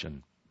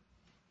collision.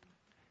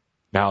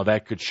 Now,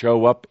 that could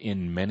show up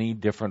in many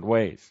different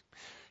ways.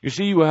 You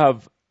see, you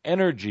have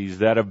energies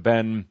that have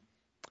been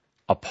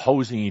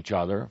opposing each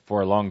other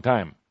for a long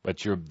time.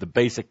 That's the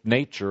basic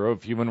nature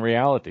of human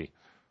reality.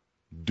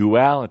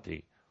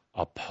 Duality,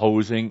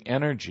 opposing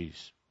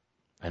energies.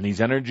 And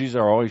these energies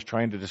are always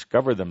trying to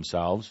discover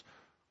themselves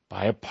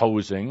by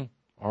opposing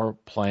or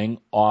playing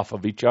off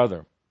of each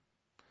other.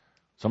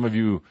 Some of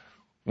you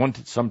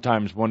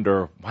sometimes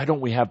wonder, why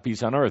don't we have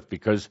peace on Earth?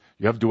 Because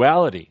you have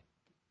duality.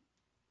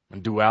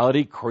 And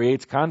duality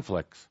creates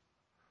conflicts.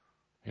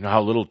 You know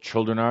how little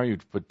children are?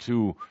 You'd put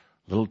two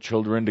little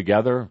children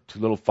together, two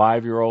little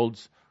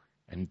 5-year-olds,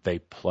 and they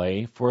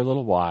play for a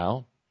little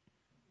while,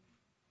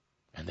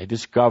 and they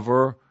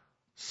discover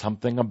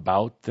something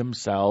about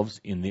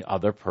themselves in the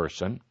other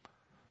person.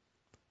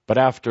 But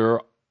after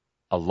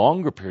a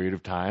longer period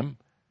of time,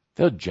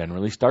 they'll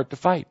generally start to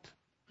fight.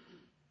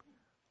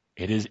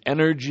 It is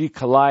energy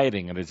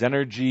colliding. It is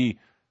energy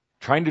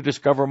trying to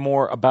discover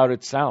more about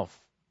itself.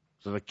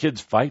 So the kids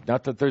fight,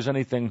 not that there's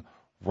anything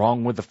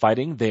wrong with the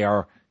fighting. They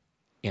are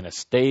in a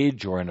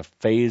stage or in a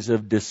phase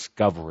of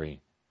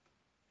discovery.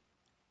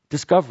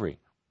 Discovery.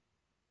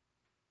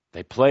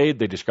 They played,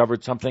 they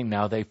discovered something,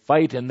 now they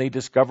fight and they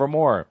discover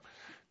more.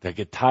 They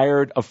get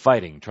tired of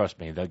fighting, trust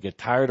me, they'll get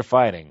tired of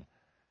fighting.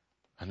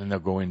 And then they'll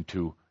go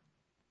into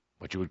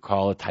what you would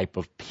call a type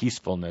of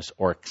peacefulness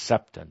or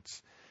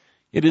acceptance.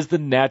 It is the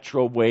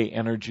natural way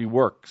energy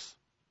works.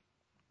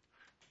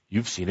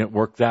 You've seen it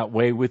work that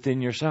way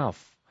within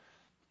yourself.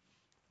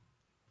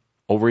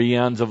 Over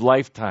eons of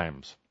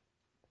lifetimes,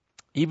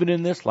 even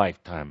in this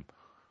lifetime,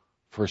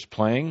 first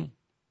playing,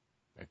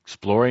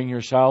 exploring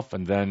yourself,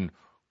 and then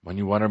when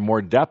you wanted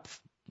more depth,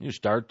 you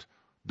start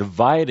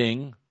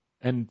dividing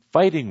and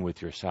fighting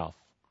with yourself.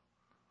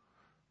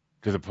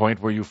 To the point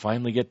where you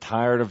finally get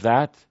tired of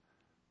that,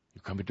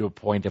 you come to a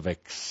point of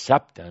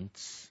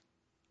acceptance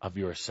of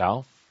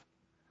yourself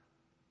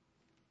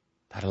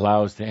that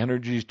allows the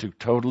energies to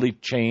totally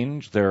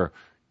change their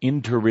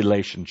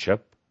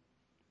interrelationship.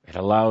 It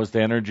allows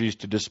the energies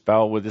to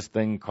dispel with this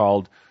thing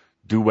called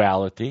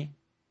duality.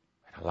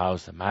 It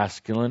allows the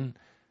masculine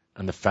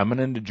and the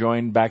feminine to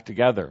join back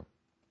together.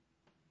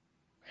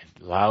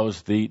 It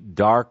allows the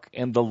dark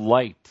and the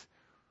light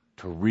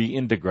to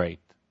reintegrate.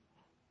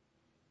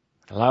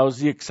 It allows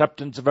the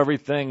acceptance of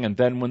everything, and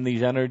then when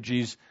these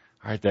energies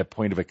are at that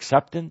point of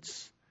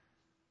acceptance,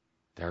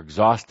 They're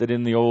exhausted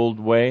in the old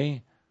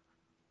way,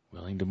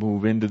 willing to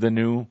move into the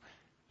new.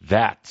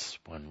 That's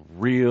when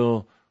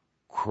real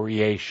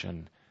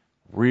creation,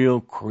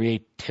 real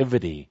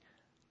creativity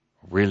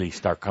really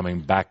start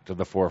coming back to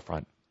the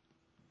forefront.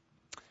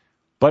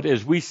 But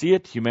as we see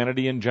it,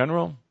 humanity in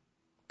general,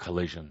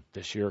 collision.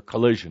 This year,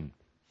 collision.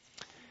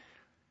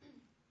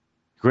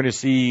 You're going to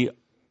see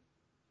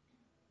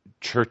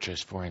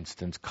churches, for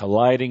instance,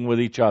 colliding with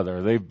each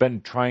other. They've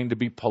been trying to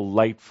be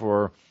polite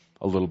for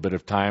a little bit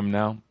of time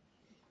now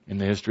in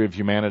the history of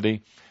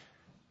humanity.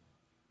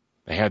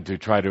 They had to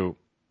try to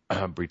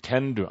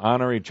pretend to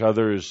honor each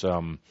other's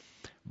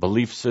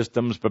belief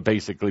systems, but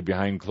basically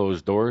behind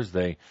closed doors,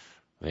 they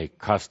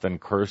cussed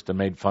and cursed and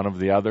made fun of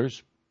the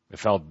others. They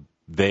felt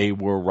they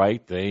were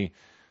right. They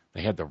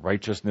had the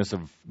righteousness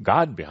of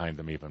God behind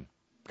them even.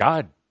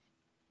 God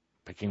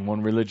picking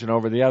one religion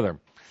over the other.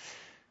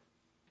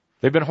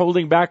 They've been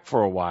holding back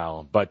for a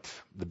while, but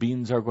the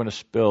beans are going to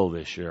spill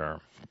this year.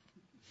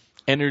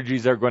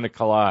 Energies are going to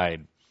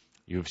collide.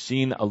 You've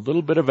seen a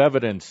little bit of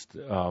evidence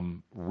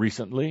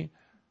recently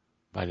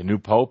by the new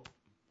Pope,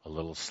 a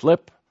little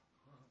slip.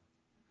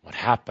 What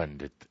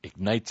happened? It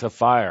ignites a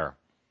fire.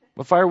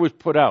 The fire was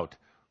put out,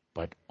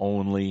 but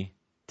only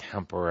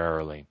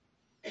temporarily.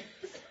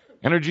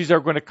 Energies are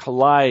going to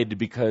collide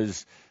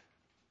because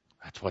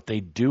that's what they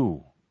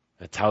do.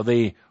 That's how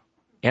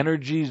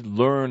energies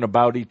learn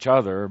about each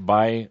other,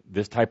 by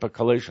this type of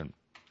collision.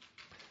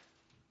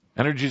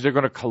 Energies are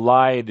going to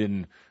collide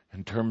in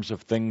terms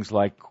of things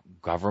like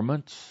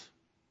governments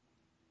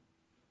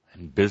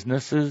and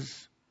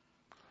businesses.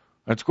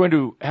 It's going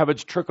to have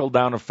its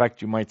trickle-down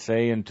effect, you might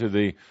say, into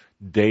the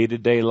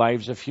day-to-day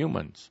lives of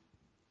humans.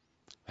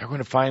 They're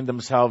going to find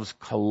themselves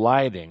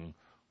colliding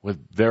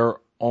with their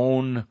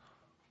own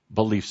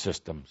belief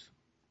systems.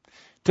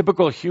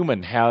 Typical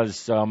human has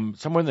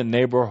somewhere in the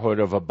neighborhood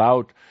of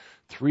about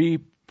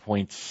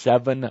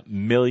 3.7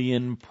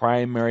 million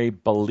primary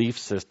belief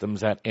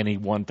systems at any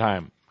one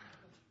time.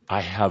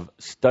 I have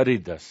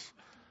studied this.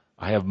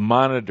 I have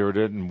monitored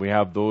it, and we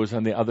have those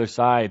on the other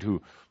side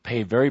who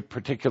pay very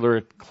particular,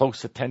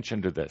 close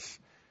attention to this.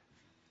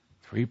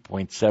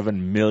 3.7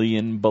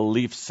 million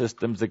belief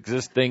systems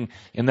existing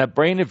in that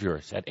brain of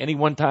yours at any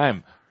one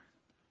time.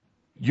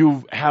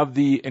 You have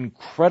the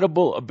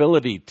incredible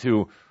ability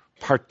to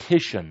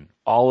partition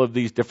all of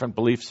these different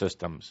belief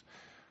systems,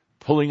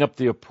 pulling up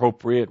the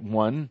appropriate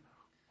one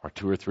or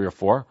two or three or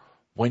four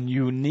when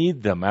you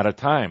need them at a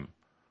time.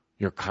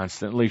 You're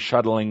constantly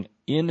shuttling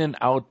in and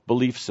out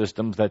belief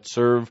systems that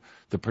serve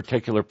the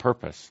particular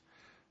purpose.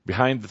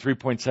 Behind the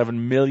 3.7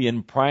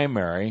 million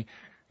primary,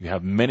 you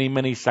have many,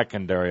 many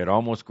secondary. It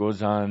almost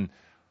goes on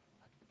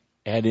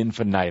ad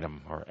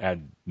infinitum, or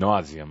ad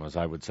nauseum, as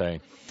I would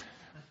say.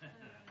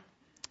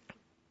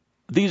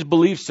 These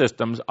belief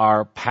systems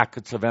are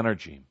packets of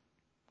energy.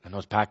 And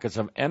those packets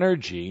of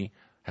energy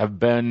have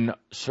been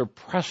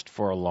suppressed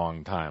for a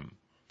long time.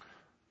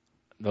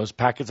 Those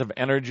packets of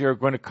energy are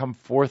going to come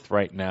forth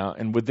right now,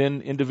 and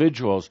within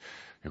individuals,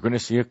 you're going to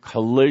see a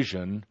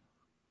collision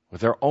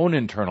with their own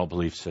internal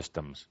belief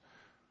systems.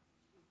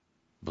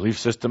 Belief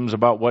systems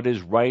about what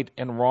is right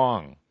and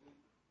wrong.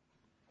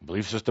 A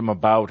belief system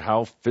about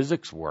how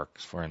physics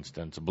works, for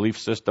instance. A belief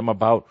system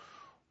about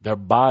their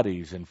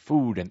bodies and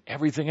food and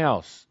everything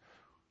else.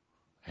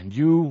 And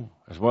you,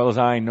 as well as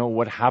I, know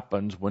what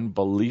happens when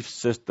belief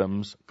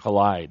systems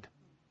collide.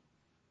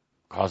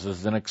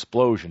 Causes an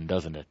explosion,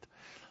 doesn't it?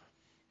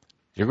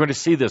 You're going to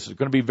see this. It's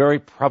going to be very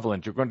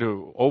prevalent. You're going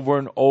to, over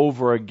and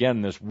over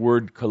again, this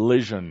word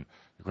collision.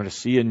 You're going to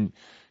see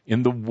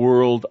in the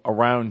world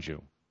around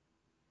you.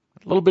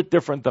 A little bit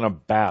different than a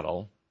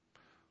battle.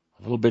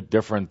 A little bit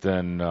different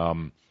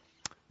than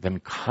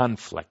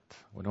conflict.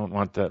 We don't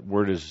want that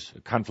word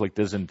conflict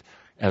isn't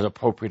as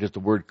appropriate as the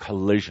word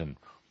collision.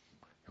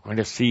 You're going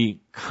to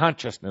see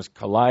consciousness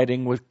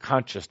colliding with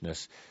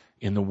consciousness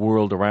in the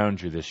world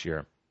around you this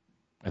year.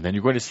 And then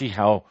you're going to see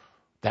how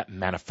that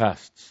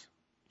manifests.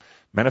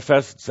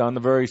 Manifests on the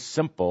very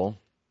simple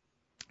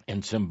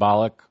and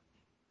symbolic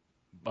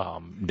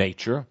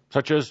nature,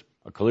 such as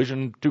a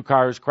collision, two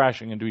cars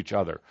crashing into each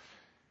other.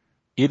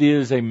 It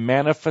is a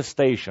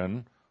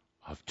manifestation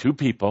of two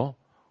people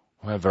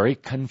who have very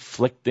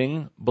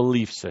conflicting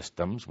belief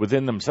systems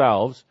within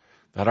themselves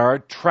that are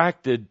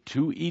attracted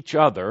to each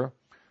other.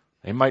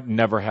 They might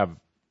never have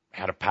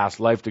had a past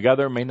life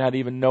together, may not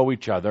even know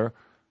each other,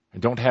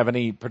 and don't have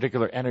any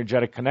particular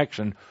energetic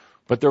connection,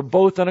 but they're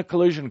both on a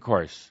collision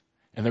course,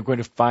 and they're going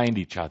to find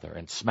each other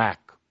and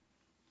smack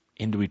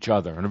into each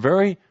other on a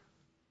very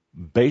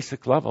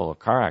basic level, a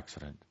car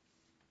accident.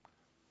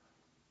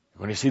 You're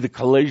going to see the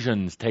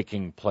collisions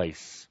taking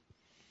place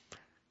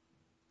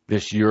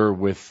this year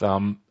with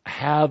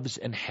haves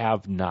and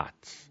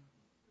have-nots.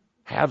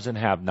 Haves and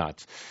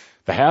have-nots.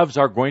 The haves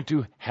are going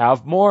to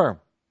have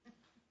more.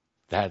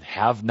 The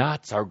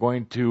have-nots are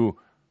going to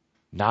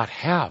not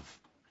have.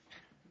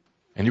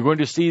 And you're going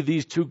to see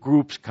these two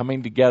groups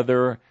coming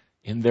together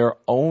in their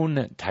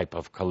own type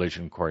of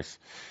collision course.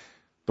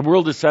 The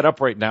world is set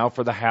up right now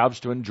for the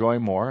haves to enjoy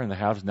more and the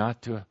haves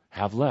not to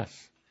have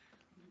less.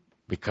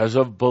 because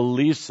of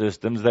belief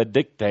systems that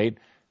dictate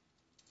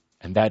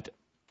and that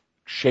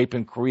shape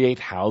and create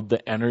how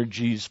the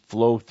energies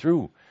flow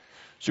through.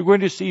 So we're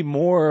going to see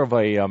more of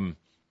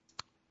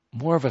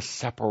a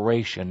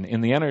separation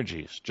in the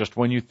energies. Just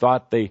when you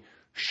thought they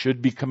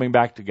should be coming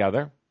back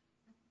together,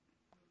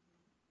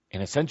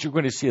 in a sense, you're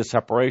going to see a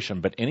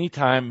separation. But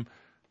anytime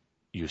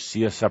you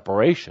see a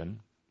separation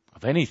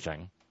of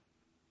anything,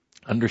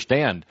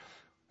 understand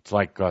it's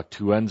like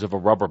two ends of a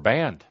rubber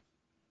band.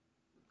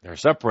 They're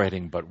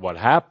separating, but what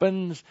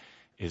happens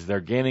is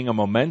they're gaining a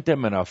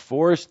momentum and a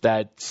force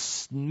that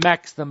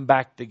smacks them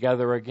back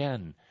together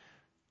again.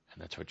 And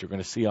that's what you're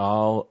going to see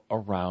all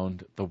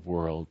around the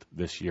world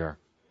this year.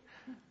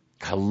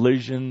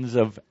 Collisions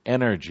of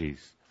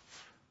energies.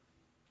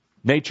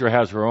 Nature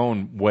has her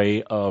own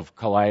way of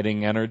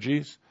colliding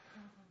energies,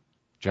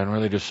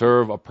 generally to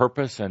serve a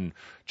purpose and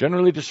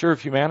generally to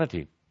serve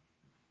humanity.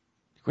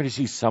 You're going to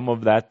see some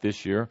of that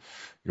this year.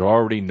 You're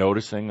already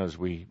noticing as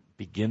we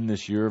begin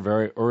this year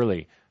very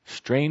early,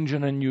 strange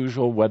and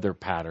unusual weather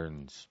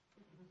patterns.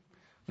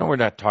 No, we're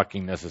not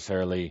talking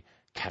necessarily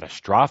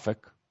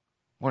catastrophic.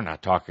 We're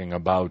not talking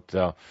about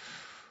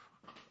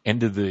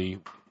end of the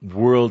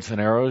world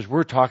scenarios.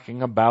 We're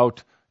talking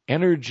about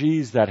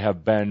energies that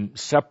have been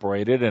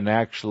separated and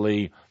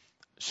actually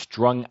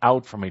strung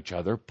out from each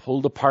other,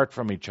 pulled apart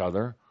from each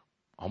other,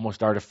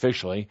 almost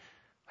artificially,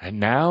 and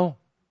now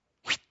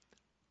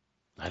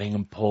letting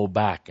them pull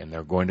back, and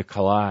they're going to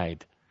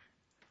collide.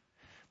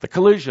 The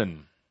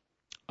collision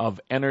of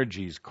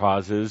energies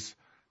causes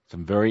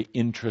some very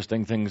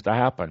interesting things to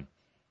happen.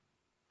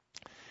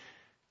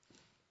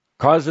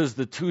 Causes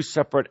the two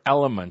separate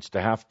elements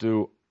to have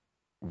to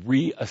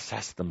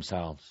reassess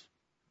themselves.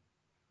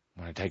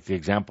 I want to take the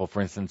example,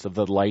 for instance, of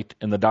the light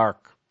and the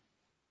dark,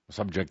 a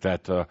subject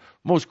that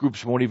most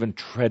groups won't even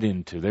tread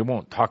into. They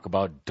won't talk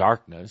about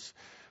darkness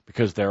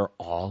because they're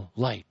all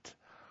light.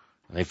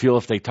 And they feel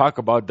if they talk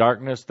about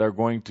darkness, they're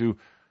going to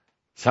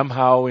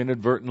somehow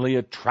inadvertently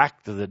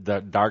attract the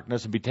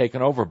darkness and be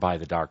taken over by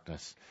the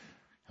darkness.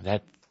 And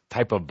that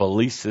type of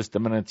belief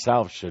system in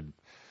itself should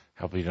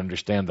help you to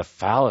understand the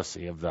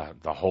fallacy of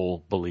the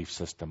whole belief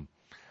system.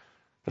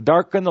 The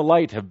dark and the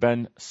light have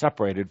been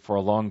separated for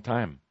a long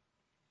time.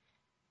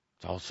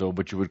 It's also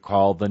what you would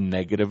call the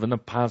negative and the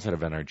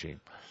positive energy.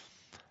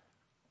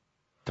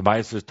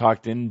 Tobias has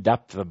talked in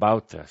depth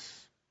about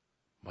this,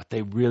 what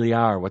they really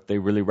are, what they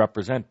really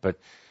represent. But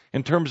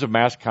in terms of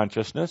mass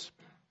consciousness,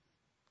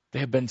 they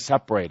have been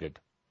separated.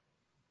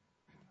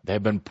 They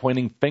have been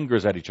pointing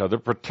fingers at each other,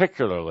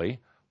 particularly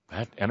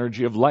that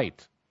energy of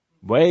light,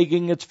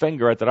 wagging its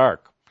finger at the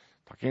dark,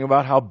 talking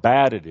about how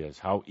bad it is,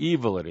 how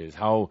evil it is,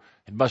 how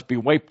it must be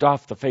wiped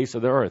off the face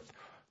of the earth.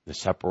 The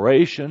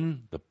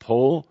separation, the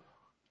pull,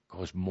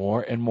 goes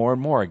more and more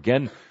and more.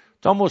 Again,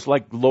 it's almost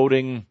like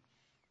loading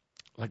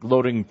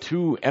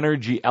two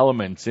energy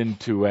elements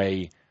into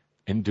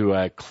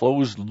a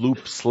closed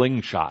loop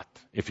slingshot,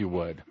 if you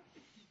would.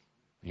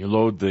 You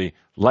load the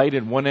light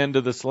at one end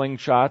of the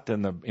slingshot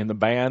in the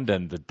band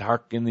and the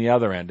dark in the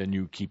other end, and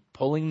you keep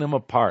pulling them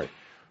apart,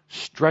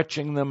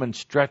 stretching them and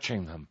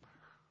stretching them.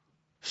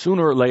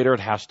 Sooner or later, it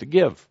has to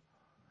give.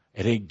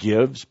 And it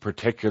gives,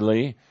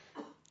 particularly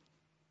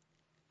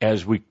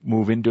as we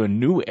move into a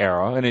new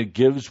era, and it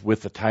gives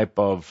with the type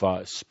of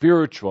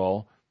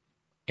spiritual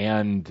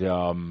and,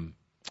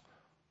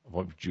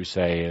 what would you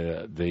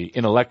say, the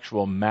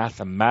intellectual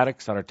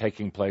mathematics that are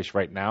taking place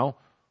right now.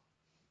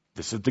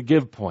 This is the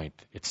give point.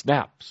 It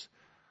snaps.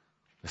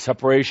 The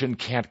separation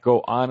can't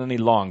go on any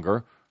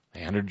longer. The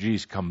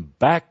energies come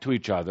back to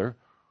each other,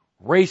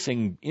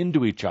 racing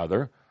into each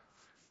other,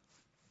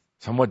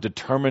 somewhat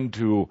determined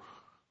to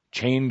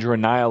change or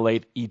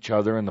annihilate each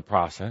other in the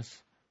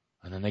process.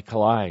 And then they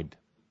collide.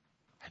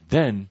 And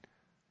then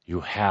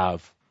you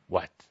have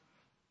what?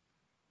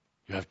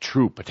 You have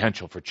true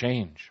potential for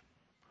change.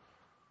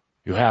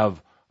 You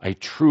have a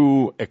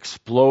true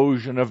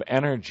explosion of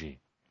energy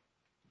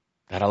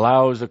that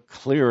allows a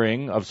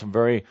clearing of some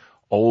very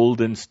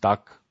old and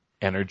stuck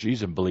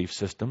energies and belief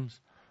systems.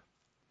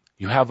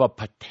 You have a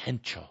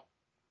potential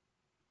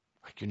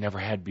like you never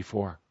had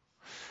before.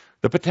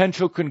 The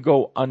potential can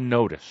go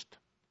unnoticed.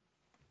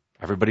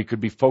 Everybody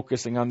could be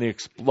focusing on the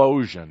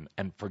explosion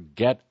and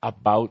forget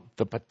about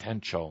the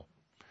potential.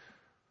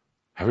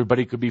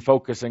 Everybody could be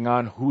focusing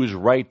on who's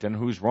right and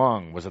who's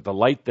wrong. Was it the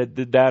light that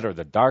did that or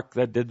the dark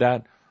that did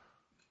that?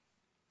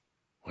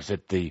 Was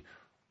it the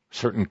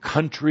certain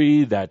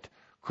country that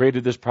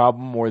created this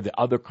problem or the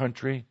other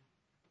country?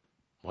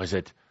 Was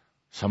it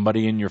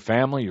somebody in your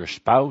family, your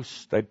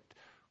spouse, that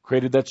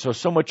created that?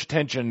 So much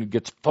attention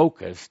gets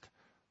focused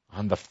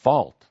on the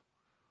fault.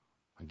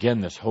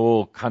 Again, this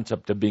whole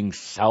concept of being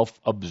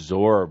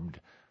self-absorbed,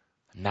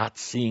 not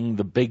seeing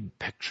the big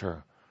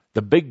picture.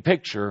 The big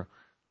picture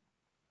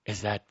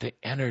is that the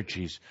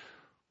energies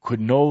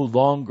could no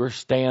longer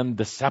stand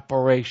the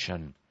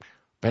separation,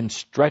 been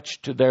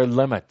stretched to their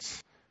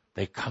limits.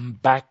 They come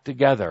back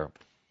together.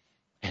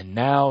 And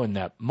now in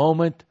that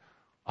moment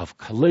of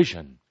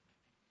collision,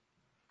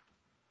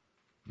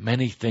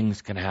 many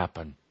things can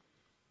happen.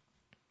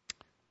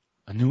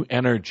 A new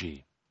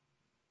energy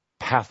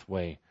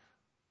pathway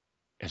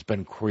has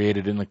been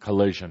created in the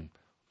collision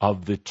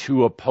of the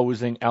two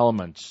opposing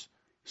elements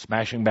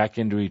smashing back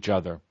into each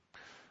other.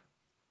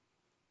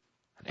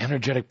 An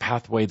energetic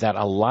pathway that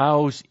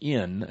allows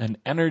in an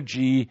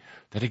energy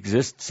that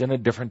exists in a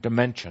different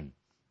dimension.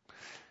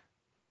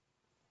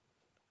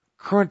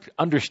 Current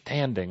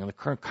understanding and the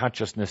current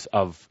consciousness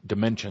of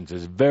dimensions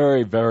is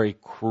very, very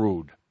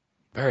crude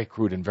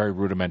and very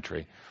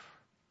rudimentary.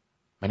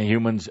 Many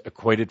humans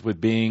equate it with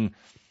being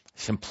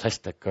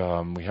simplistic.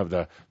 We have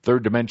the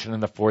third dimension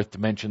and the fourth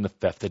dimension, the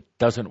fifth. It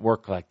doesn't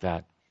work like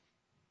that.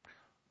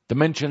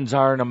 Dimensions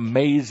are an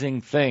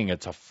amazing thing.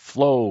 It's a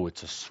flow.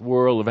 It's a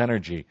swirl of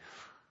energy.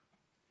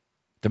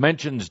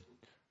 Dimensions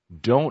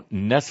don't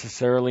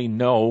necessarily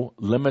know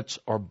limits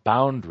or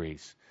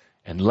boundaries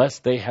unless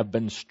they have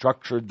been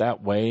structured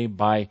that way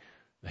by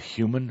the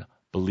human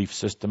belief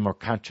system or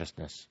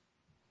consciousness.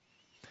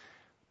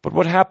 But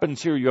what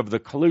happens here, you have the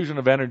collision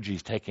of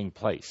energies taking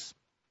place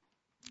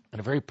in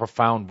a very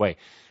profound way.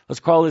 Let's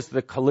call this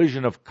the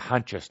collision of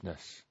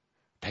consciousness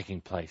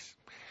taking place.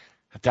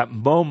 At that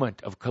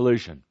moment of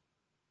collision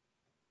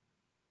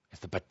is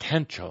the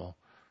potential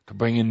to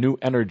bring in new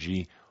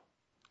energy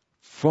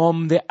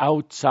from the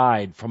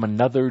outside, from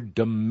another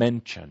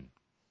dimension.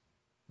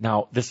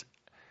 Now, this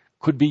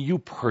could be you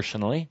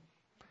personally.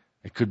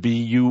 It could be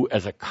you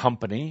as a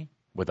company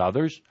with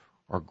others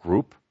or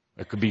group.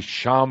 It could be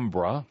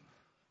Shaumbra.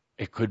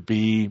 It could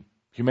be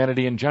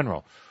humanity in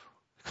general.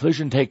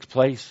 Collision takes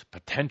place,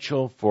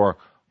 potential for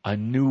a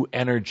new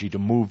energy to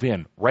move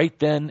in right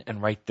then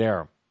and right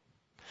there.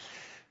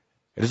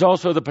 It is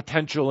also the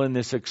potential in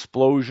this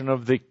explosion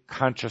of the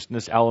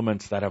consciousness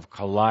elements that have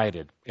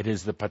collided. It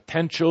is the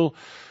potential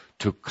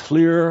to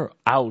clear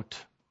out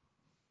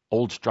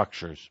old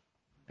structures,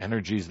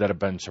 energies that have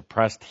been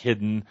suppressed,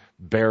 hidden,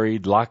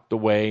 buried, locked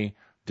away,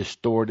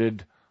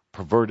 distorted,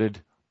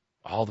 perverted,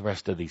 all the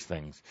rest of these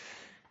things.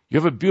 You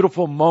have a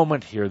beautiful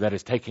moment here that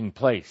is taking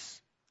place,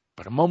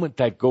 but a moment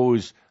that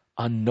goes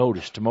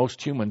unnoticed to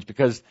most humans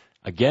because,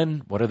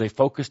 again, what are they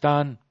focused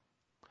on?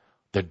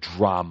 The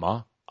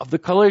drama of the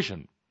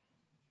collision.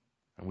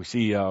 And we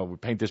see, we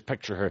paint this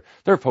picture here.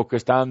 They're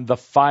focused on the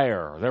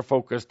fire. They're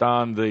focused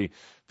on the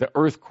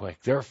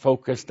earthquake. They're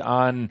focused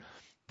on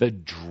the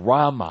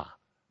drama.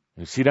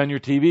 You see it on your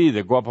TV.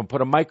 They go up and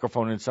put a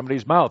microphone in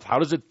somebody's mouth. How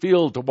does it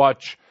feel to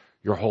watch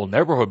your whole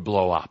neighborhood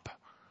blow up?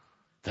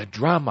 The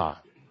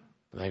drama.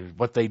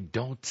 What they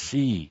don't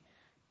see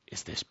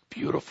is this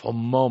beautiful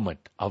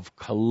moment of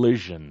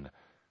collision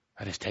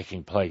that is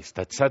taking place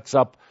that sets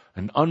up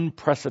an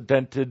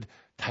unprecedented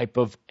type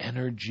of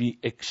energy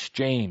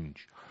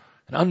exchange,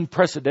 an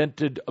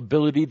unprecedented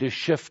ability to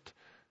shift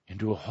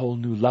into a whole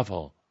new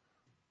level.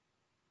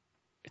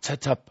 It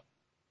sets up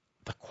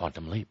the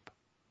quantum leap.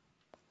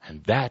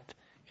 And that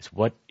is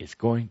what is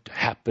going to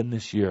happen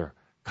this year.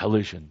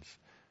 Collisions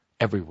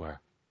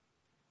everywhere.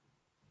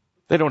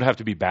 They don't have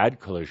to be bad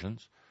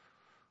collisions.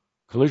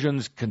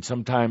 Collisions can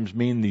sometimes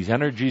mean these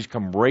energies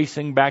come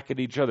racing back at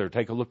each other.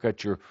 Take a look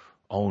at your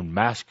own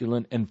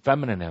masculine and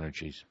feminine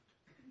energies.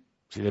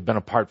 See, they've been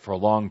apart for a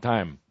long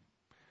time.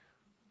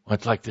 Well,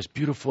 it's like this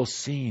beautiful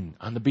scene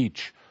on the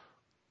beach.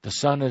 The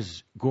sun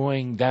is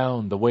going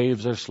down. The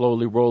waves are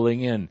slowly rolling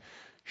in.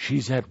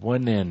 She's at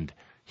one end.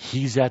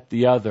 He's at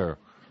the other.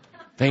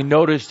 They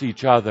notice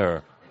each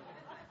other.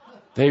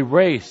 They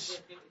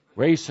race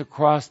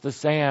across the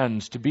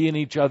sands to be in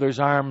each other's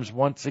arms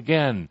once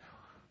again.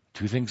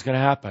 Two things going to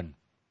happen.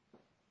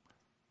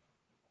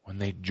 When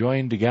they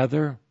join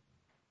together,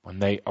 when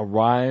they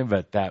arrive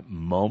at that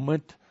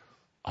moment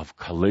of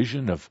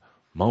collision, of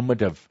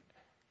moment of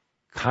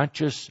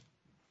conscious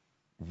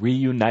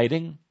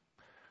reuniting,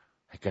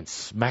 they can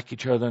smack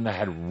each other in the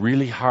head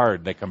really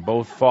hard. They can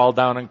both fall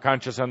down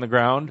unconscious on the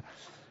ground,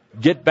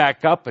 get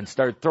back up and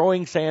start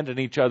throwing sand in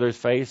each other's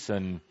face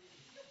and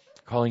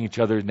calling each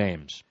other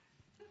names.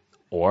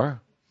 Or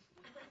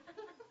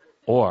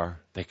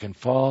they can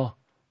fall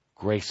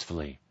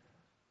gracefully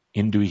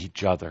into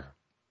each other.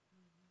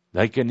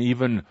 They can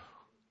even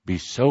be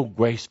so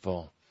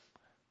graceful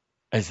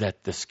as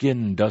that the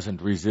skin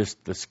doesn't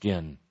resist the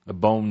skin. The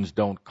bones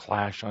don't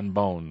clash on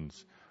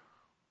bones.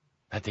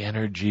 That the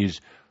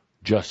energies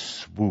just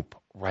swoop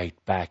right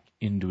back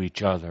into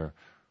each other.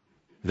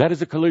 That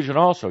is a collision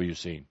also, you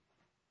see.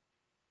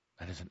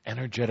 That is an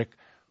energetic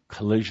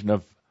collision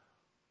of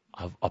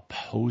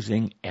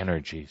opposing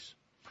energies.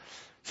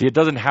 See, it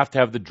doesn't have to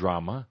have the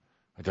drama.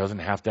 It doesn't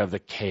have to have the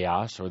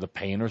chaos or the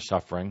pain or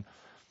suffering.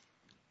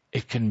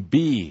 It can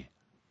be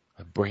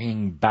a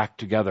bringing back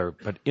together.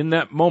 But in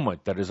that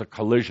moment, that is a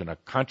collision, a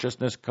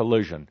consciousness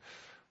collision.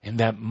 In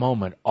that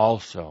moment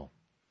also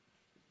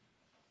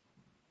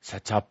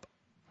sets up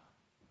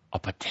a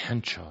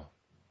potential,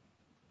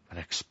 an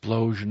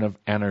explosion of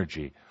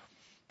energy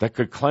that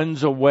could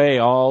cleanse away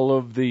all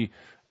of the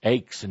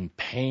aches and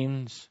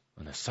pains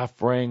and the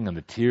suffering and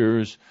the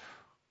tears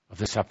of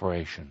the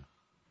separation.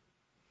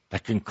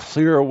 That can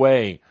clear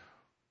away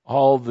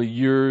all the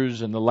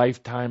years and the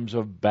lifetimes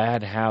of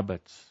bad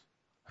habits.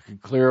 I can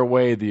clear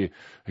away the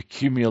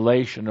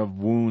accumulation of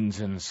wounds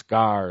and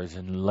scars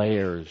and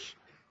layers.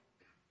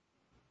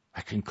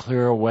 I can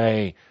clear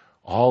away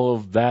all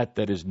of that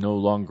that is no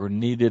longer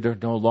needed or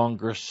no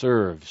longer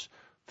serves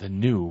the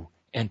new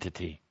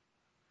entity.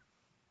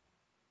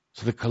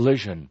 So the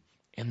collision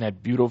in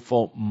that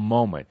beautiful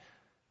moment,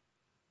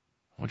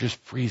 we'll just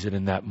freeze it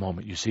in that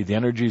moment. You see, the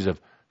energies have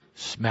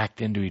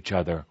smacked into each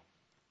other.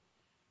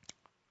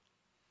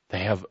 They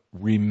have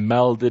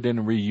remelded and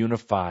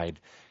reunified.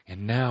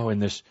 And now in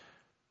this,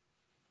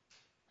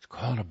 it's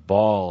called a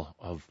ball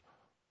of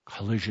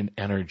collision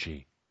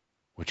energy,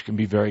 which can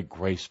be very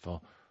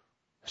graceful.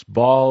 This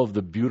ball of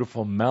the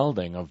beautiful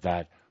melding of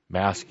that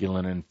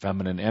masculine and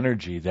feminine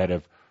energy that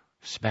have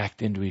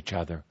smacked into each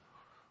other.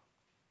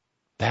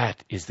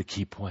 That is the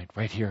key point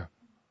right here.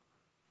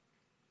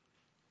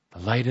 The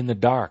light and the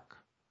dark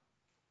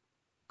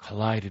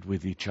collided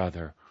with each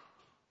other.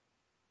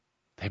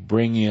 They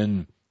bring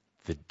in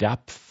the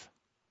depth,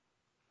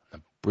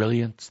 the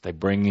brilliance. They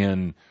bring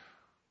in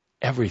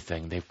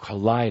everything. They've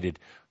collided.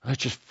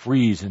 Let's just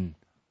freeze and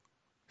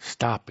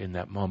stop in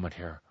that moment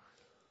here.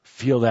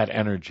 Feel that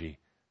energy.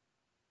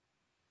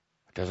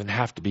 It doesn't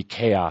have to be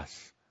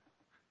chaos.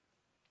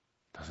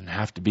 It doesn't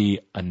have to be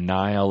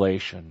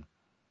annihilation.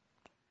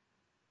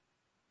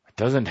 It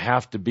doesn't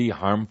have to be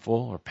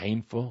harmful or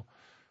painful.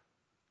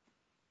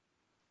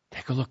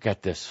 Take a look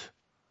at this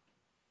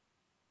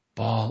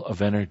ball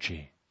of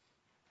energy.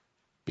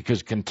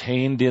 Because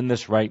contained in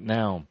this right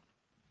now,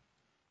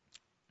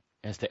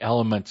 as the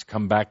elements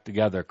come back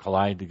together,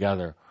 collide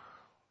together,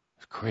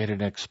 it's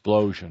created an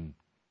explosion,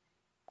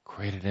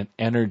 created an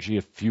energy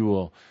of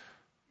fuel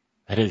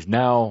that is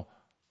now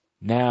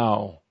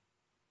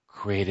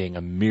creating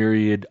a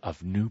myriad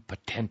of new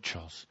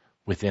potentials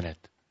within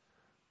it.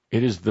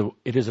 It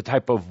is a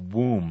type of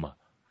womb,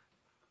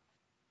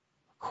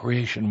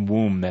 creation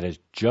womb that has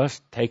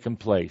just taken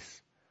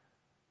place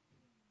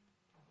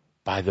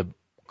by the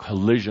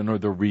collision or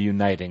the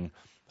reuniting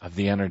of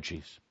the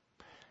energies.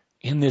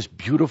 In this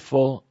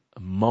beautiful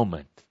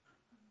moment,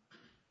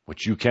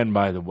 which you can,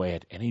 by the way,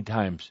 at any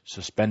time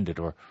suspend it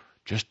or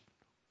just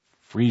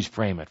freeze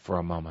frame it for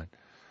a moment.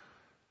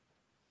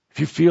 If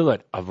you feel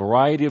it, a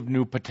variety of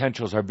new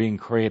potentials are being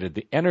created.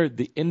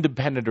 The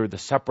independent or the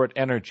separate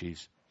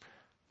energies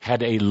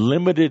had a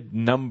limited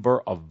number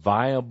of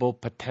viable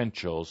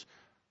potentials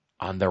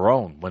on their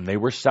own when they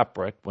were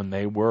separate, when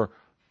they were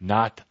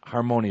not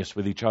harmonious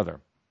with each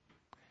other.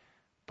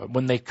 But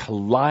when they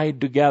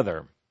collide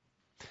together,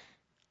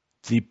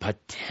 the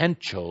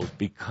potentials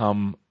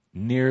become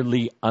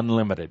nearly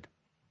unlimited.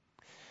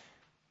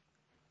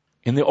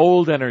 In the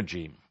old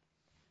energy,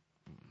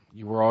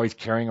 you were always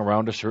carrying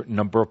around a certain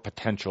number of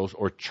potentials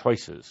or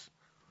choices.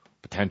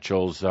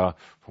 Potentials for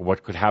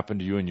what could happen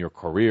to you in your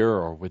career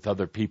or with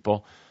other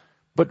people.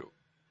 But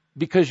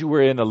because you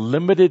were in a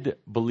limited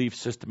belief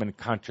system and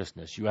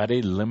consciousness, you had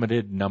a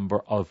limited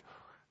number of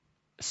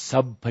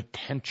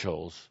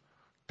sub-potentials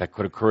that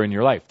could occur in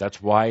your life.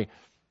 That's why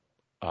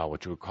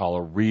what you would call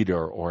a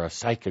reader or a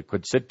psychic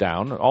could sit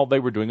down. All they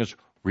were doing is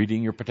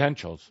reading your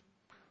potentials.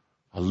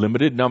 A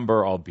limited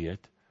number,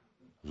 albeit,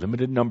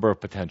 limited number of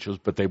potentials,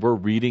 but they were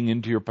reading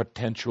into your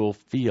potential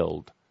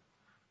field.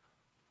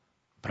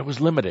 But it was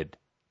limited.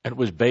 It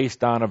was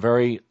based on a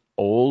very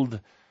old,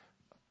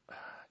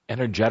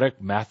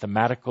 energetic,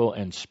 mathematical,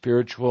 and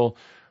spiritual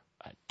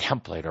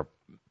template or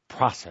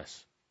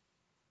process.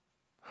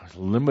 There was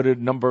a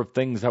limited number of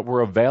things that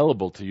were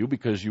available to you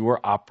because you were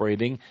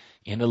operating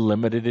in a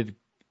limited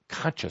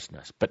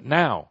consciousness. But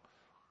now,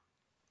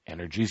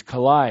 energies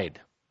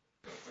collide.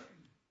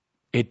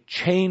 It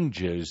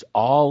changes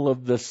all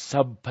of the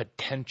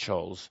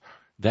sub-potentials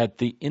that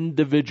the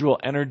individual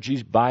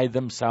energies by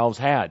themselves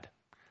had.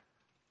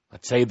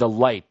 Let's say the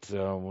light,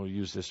 we'll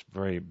use this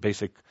very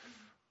basic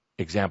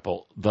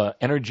example. The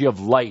energy of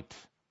light,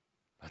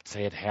 let's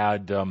say it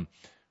had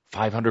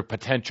 500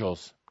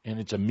 potentials in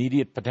its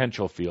immediate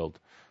potential field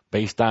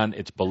based on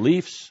its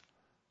beliefs,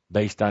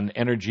 based on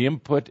energy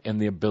input, and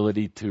the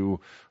ability to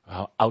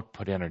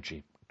output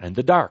energy. And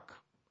the dark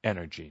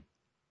energy,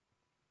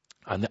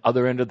 on the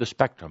other end of the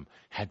spectrum,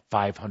 had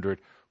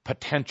 500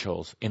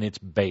 potentials in its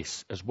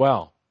base as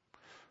well.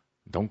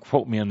 Don't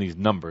quote me on these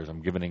numbers.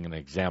 I'm giving an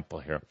example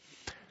here.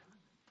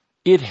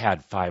 It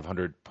had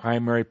 500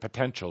 primary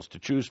potentials to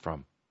choose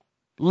from.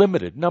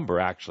 Limited number,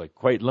 actually,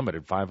 quite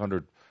limited.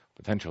 500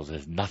 potentials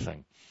is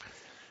nothing.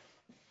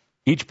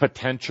 Each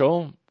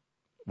potential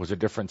was a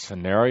different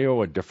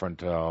scenario, a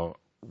different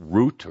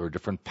route, or a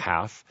different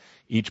path.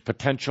 Each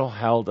potential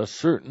held a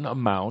certain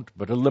amount,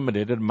 but a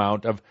limited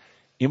amount of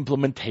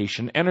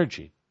implementation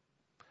energy.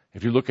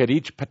 If you look at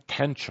each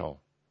potential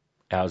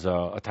as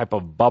a type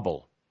of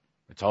bubble,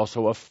 it's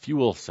also a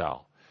fuel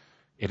cell.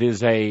 It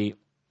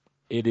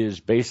is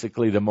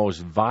basically the most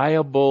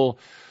viable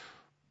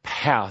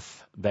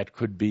path that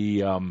could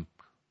be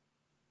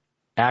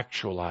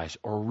actualized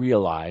or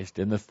realized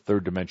in the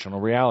third dimensional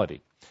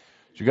reality.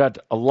 So you got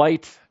a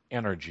light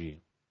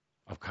energy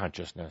of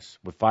consciousness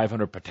with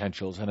 500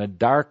 potentials and a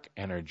dark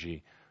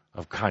energy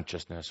of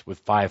consciousness with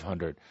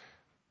 500.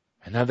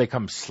 and now they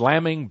come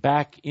slamming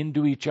back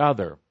into each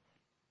other.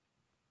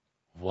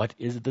 What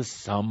is the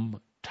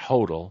sum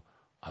total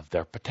of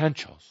their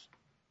potentials?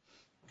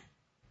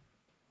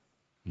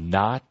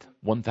 Not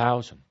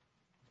 1,000.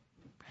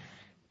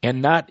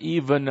 And not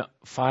even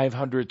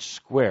 500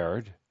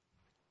 squared,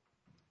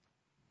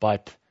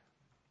 but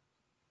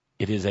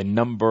it is a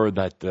number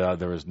that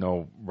there is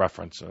no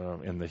reference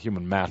in the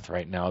human math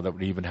right now that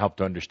would even help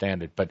to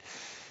understand it. But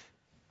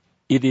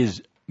it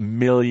is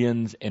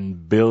millions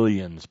and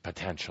billions,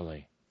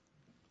 potentially,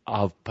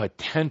 of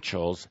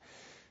potentials.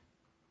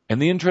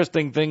 And the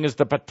interesting thing is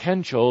the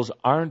potentials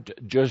aren't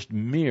just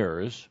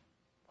mirrors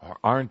or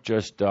aren't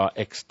just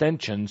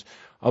extensions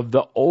of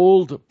the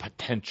old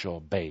potential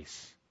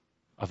base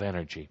of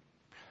energy.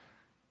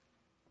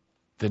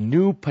 The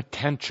new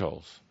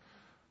potentials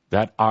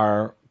that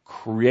are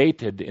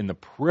created in the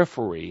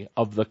periphery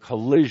of the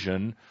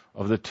collision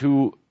of the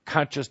two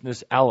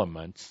consciousness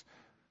elements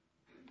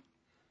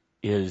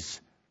is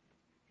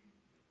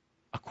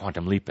a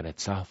quantum leap in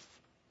itself.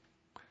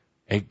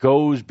 It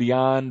goes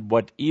beyond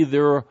what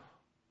either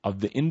of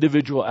the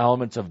individual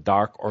elements of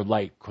dark or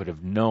light could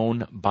have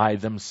known by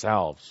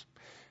themselves.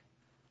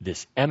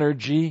 This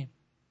energy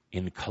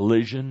in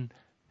collision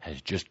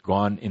has just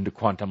gone into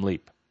quantum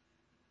leap.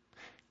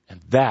 And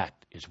that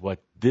is what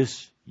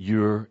this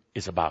year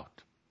is about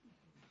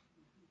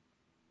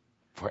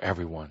for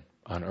everyone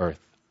on Earth.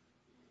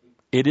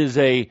 It is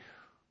a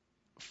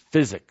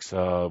physics,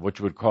 what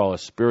you would call a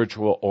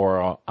spiritual or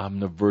a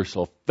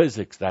omniversal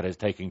physics that is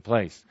taking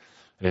place.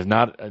 It is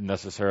not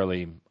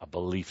necessarily a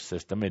belief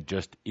system, it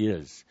just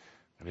is.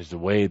 It is the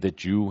way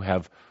that you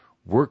have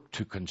worked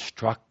to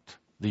construct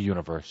the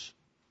universe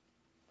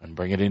and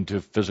bring it into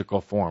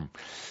physical form.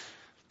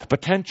 The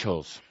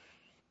potentials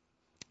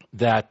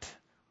that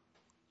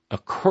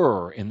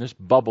occur in this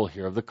bubble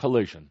here of the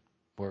collision,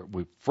 where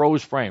we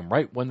froze frame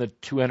right when the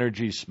two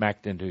energies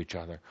smacked into each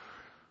other,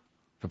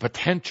 the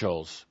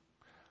potentials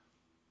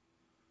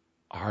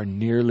are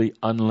nearly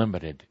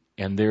unlimited.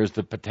 And there's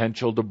the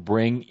potential to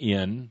bring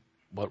in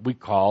what we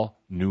call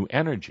new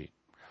energy.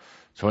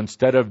 So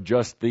instead of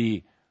just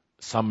the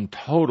sum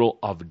total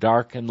of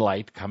dark and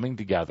light coming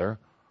together,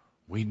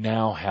 we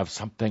now have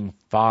something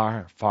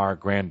far, far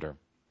grander.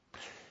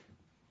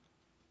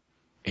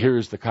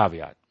 Here's the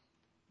caveat.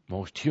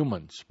 Most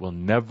humans will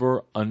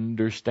never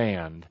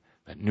understand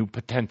that new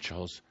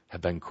potentials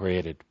have been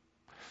created.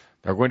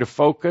 They're going to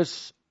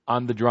focus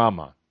on the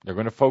drama. They're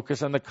going to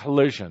focus on the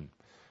collision.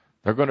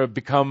 They're going to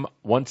become,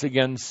 once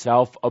again,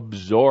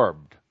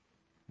 self-absorbed,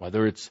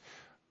 whether it's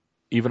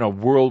even a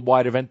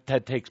worldwide event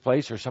that takes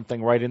place or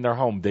something right in their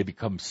home. They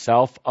become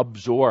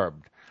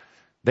self-absorbed.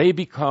 They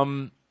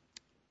become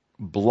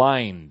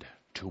blind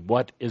to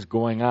what is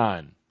going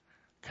on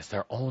because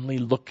they're only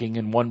looking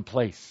in one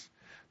place.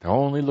 They're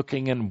only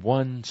looking in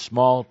one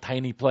small,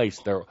 tiny place.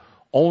 They're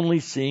only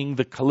seeing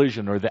the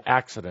collision or the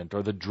accident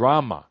or the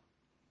drama.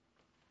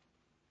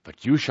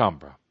 But you,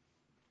 Shaumbra,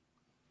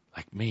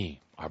 like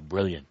me, are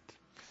brilliant.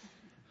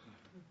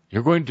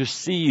 You're going to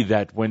see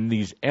that when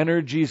these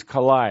energies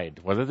collide,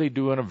 whether they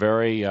do in a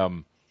very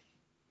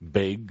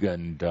big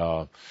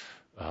and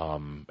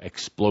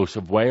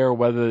explosive way, or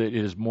whether it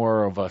is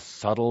more of a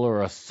subtle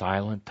or a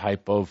silent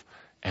type of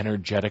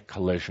energetic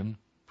collision,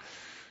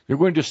 you're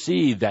going to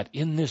see that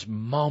in this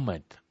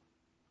moment,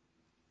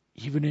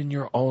 even in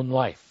your own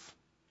life,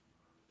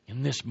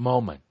 in this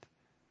moment,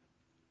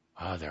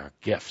 there are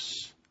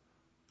gifts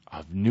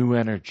of new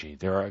energy.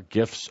 There are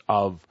gifts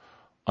of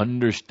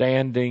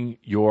understanding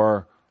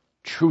your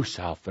true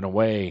self in a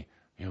way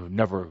you've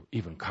never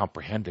even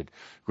comprehended.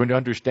 You're going to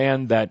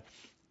understand that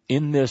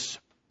in this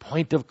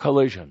point of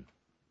collision,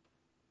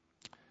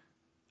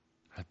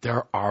 that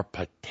there are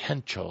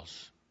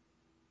potentials,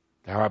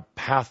 there are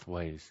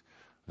pathways,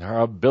 there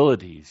are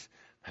abilities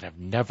that have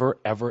never,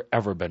 ever,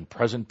 ever been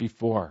present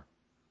before.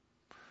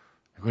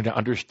 You're going to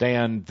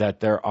understand that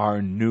there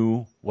are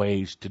new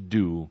ways to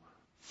do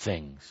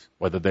things,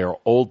 whether they are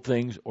old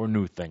things or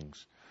new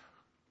things.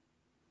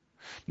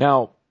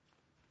 Now,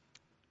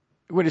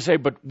 you're going to say,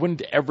 but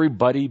wouldn't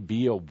everybody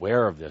be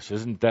aware of this?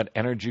 Isn't that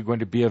energy going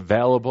to be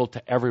available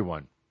to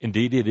everyone?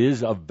 Indeed, it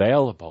is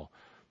available,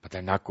 but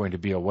they're not going to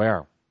be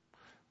aware.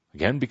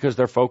 Again, because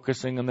they're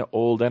focusing on the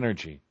old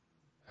energy,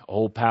 the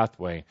old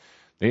pathway.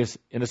 They,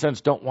 in a sense,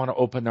 don't want to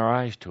open their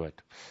eyes to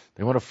it.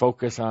 They want to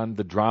focus on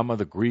the drama,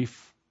 the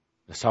grief,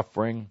 the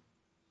suffering.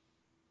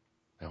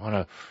 They want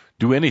to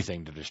do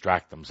anything to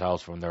distract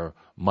themselves from their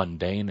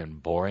mundane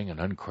and boring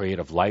and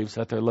uncreative lives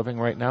that they're living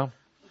right now.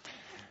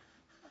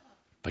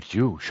 But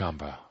you,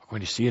 Shaumbra, are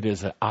going to see it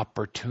as an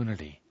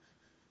opportunity.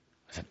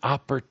 As an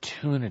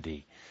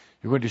opportunity.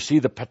 You're going to see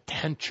the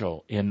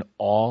potential in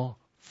all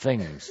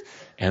things.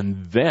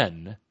 And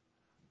then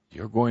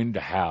you're going to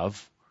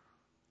have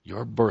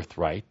your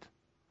birthright,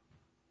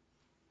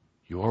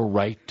 your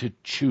right to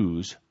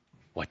choose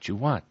what you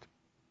want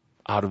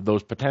out of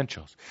those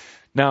potentials.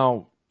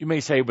 Now, you may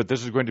say, but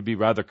this is going to be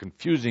rather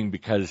confusing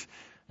because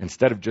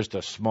instead of just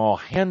a small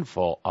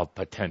handful of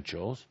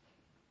potentials,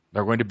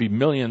 there are going to be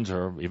millions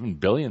or even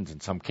billions in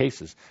some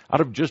cases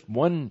out of just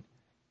one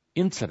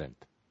incident.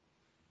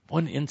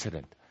 One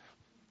incident.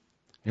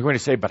 You're going to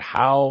say, but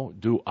how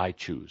do I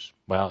choose?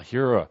 Well,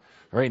 here a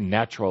very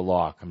natural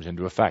law comes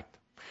into effect.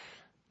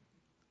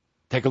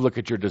 Take a look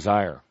at your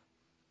desire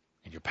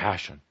and your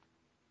passion.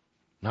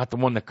 Not the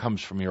one that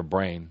comes from your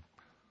brain,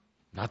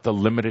 not the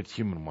limited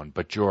human one,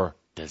 but your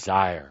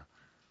desire.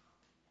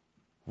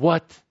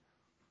 What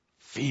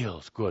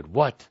feels good?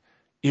 What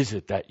is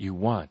it that you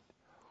want?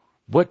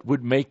 What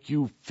would make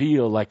you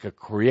feel like a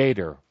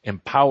creator,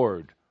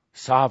 empowered,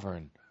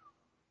 sovereign?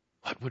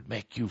 What would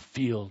make you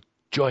feel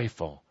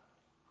joyful?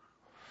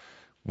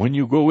 When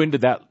you go into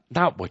that,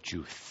 not what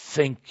you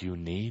think you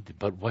need,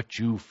 but what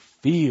you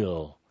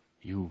feel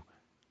you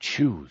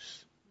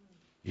choose,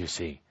 you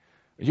see.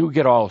 You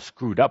get all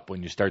screwed up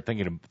when you start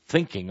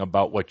thinking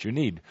about what you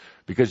need,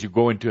 because you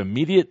go into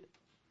immediate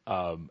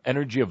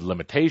energy of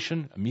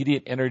limitation,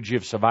 immediate energy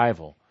of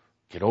survival.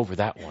 Get over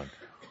that one.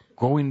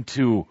 Go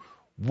into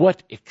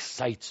what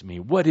excites me,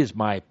 what is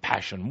my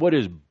passion, what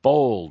is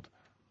bold,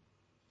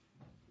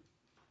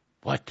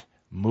 what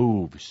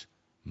moves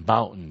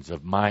mountains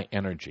of my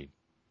energy.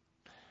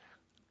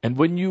 And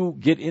when you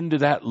get into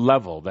that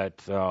level,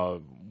 that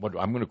what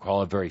I'm going to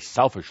call a very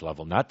selfish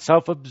level, not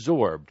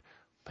self-absorbed,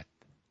 but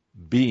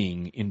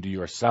being into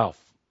yourself,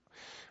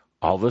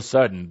 all of a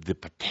sudden the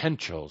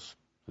potentials,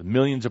 the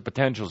millions of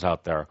potentials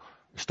out there,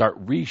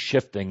 start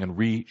reshifting and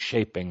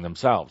reshaping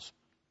themselves.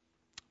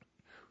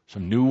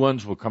 Some new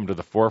ones will come to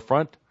the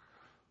forefront,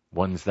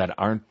 ones that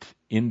aren't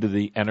into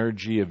the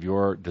energy of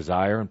your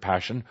desire and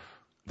passion,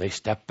 they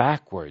step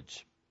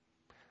backwards.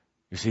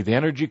 You see, the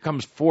energy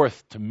comes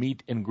forth to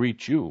meet and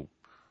greet you.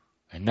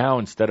 And now,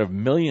 instead of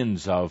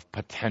millions of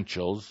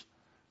potentials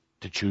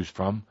to choose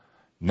from,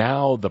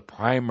 now the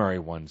primary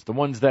ones, the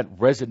ones that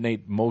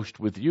resonate most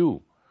with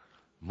you,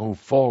 move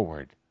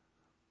forward.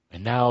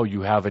 And now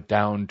you have it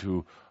down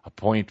to a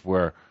point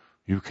where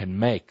you can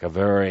make a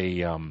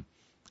very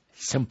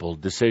simple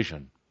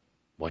decision.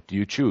 What do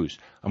you choose?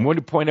 I'm going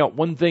to point out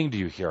one thing to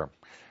you here.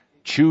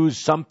 Choose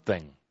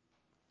something.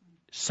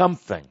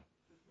 Something.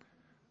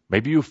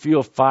 Maybe you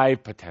feel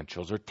 5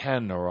 potentials or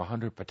 10 or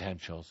 100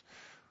 potentials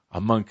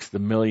amongst the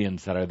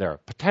millions that are there.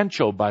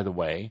 Potential, by the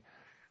way,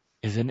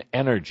 is an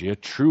energy, a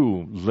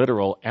true,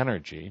 literal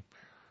energy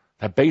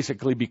that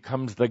basically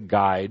becomes the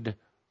guide,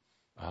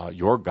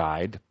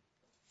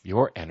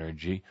 your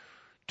energy,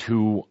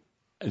 to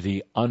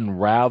the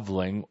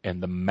unraveling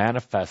and the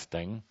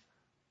manifesting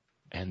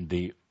and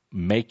the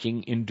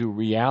making into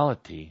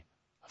reality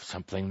of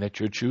something that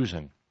you're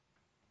choosing.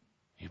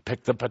 You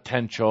pick the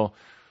potential,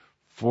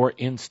 for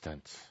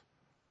instance,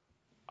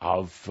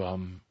 of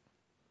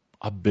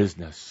a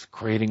business,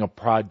 creating a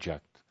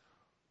project,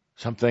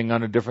 something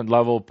on a different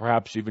level.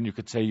 Perhaps even you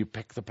could say you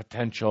pick the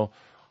potential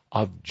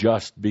of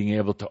just being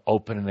able to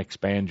open and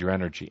expand your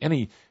energy.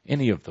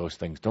 Any of those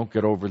things. Don't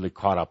get overly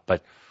caught up.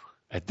 But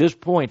at this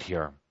point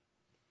here,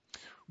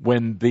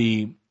 when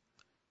the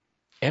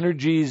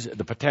energies,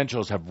 the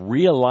potentials have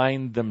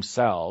realigned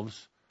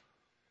themselves,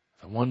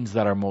 the ones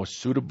that are most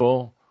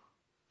suitable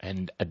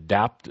and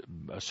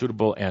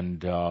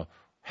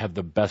have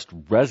the best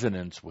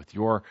resonance with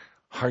your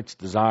heart's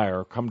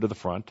desire, come to the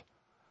front.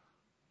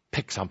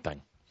 Pick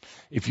something.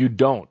 If you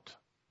don't,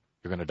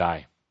 you're going to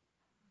die.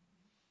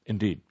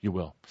 Indeed, you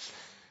will.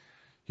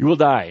 You will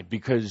die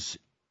because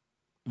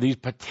these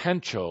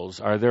potentials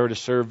are there to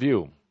serve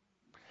you.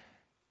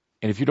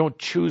 And if you don't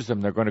choose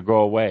them, they're going to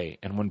go away.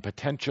 And when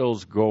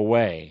potentials go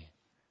away,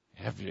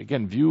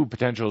 again, view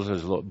potentials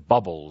as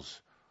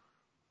bubbles.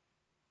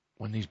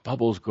 When these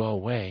bubbles go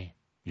away,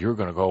 you're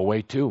going to go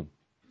away too.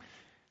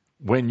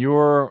 When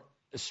your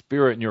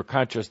spirit and your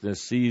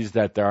consciousness sees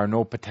that there are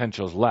no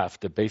potentials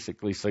left, it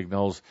basically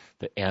signals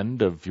the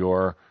end of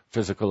your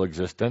physical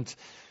existence.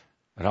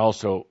 It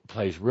also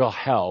plays real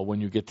hell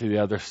when you get to the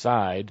other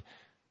side.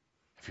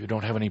 If you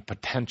don't have any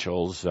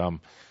potentials,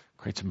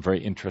 create some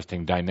very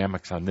interesting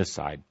dynamics on this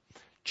side.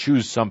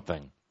 Choose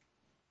something.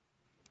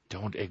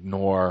 Don't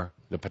ignore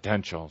the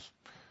potentials.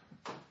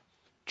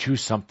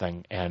 Choose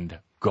something and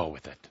go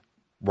with it.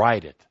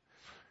 Ride it.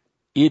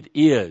 It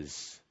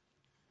is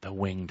the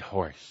winged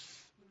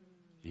horse,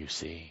 you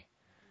see.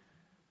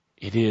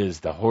 It is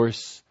the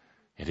horse.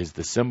 It is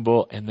the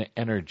symbol and the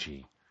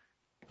energy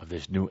of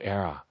this new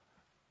era.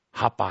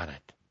 Hop on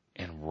it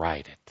and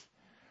ride it.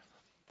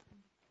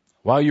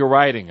 While you're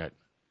riding it,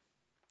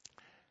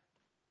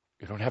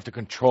 you don't have to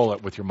control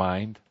it with your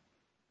mind.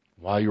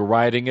 While you're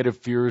riding it, if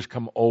fears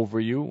come over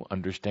you,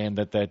 understand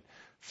that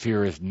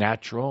fear is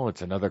natural.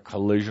 It's another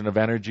collision of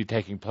energy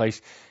taking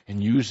place,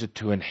 and use it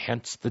to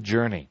enhance the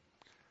journey.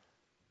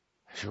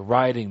 As you're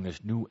riding this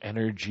new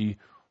energy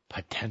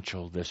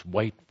potential, this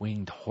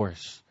white-winged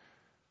horse,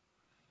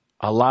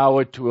 allow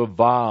it to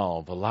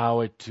evolve, allow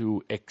it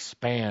to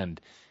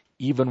expand,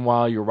 even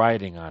while you're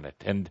riding on it.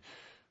 And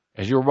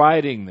as you're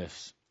riding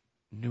this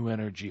new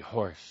energy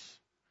horse,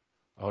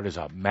 it is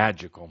a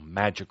magical,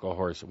 magical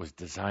horse. It was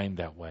designed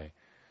that way.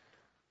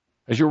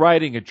 As you're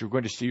riding it, you're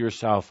going to see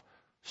yourself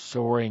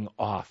soaring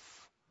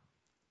off.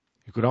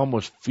 You could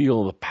almost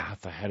feel the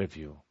path ahead of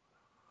you.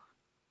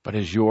 But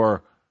as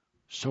you're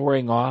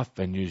soaring off,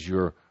 and as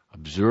you're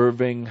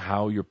observing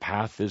how your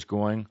path is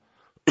going,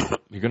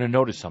 you're going to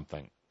notice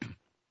something.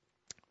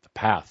 The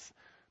path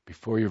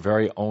before your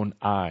very own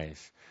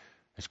eyes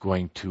is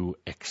going to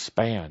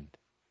expand.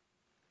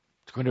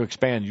 It's going to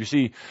expand. You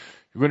see,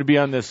 you're going to be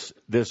on this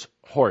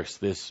horse,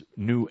 this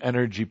new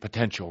energy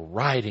potential,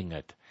 riding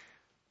it,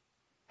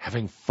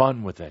 having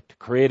fun with it,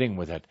 creating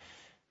with it.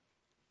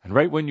 And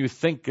right when you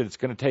think it's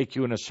going to take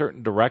you in a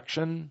certain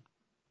direction,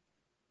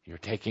 you're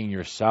taking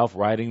yourself,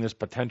 riding this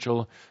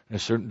potential in a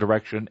certain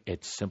direction,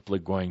 it's simply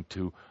going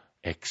to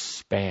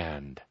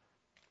expand,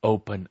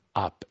 open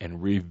up,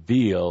 and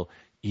reveal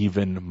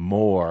even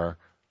more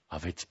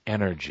of its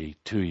energy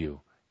to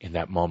you in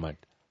that moment.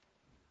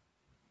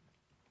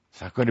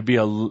 It's not going to be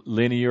a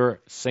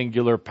linear,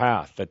 singular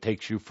path that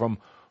takes you from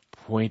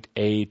point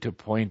A to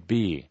point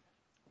B.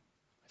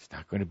 It's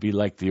not going to be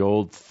like the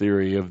old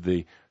theory of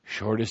the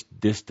shortest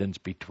distance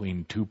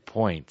between 2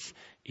 points.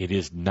 It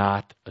is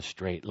not a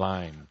straight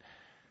line.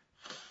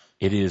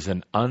 It is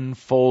an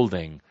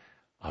unfolding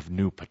of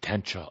new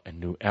potential and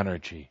new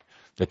energy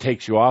that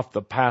takes you off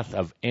the path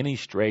of any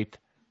straight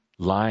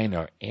line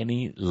or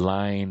any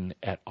line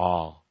at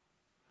all.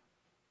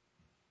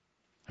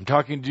 I'm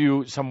talking to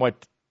you somewhat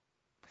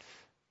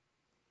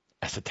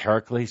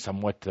esoterically,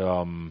 somewhat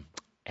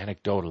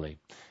anecdotally.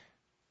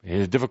 It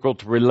is difficult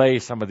to relay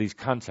some of these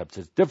concepts.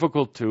 It's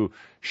difficult to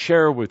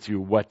share with you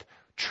what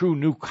true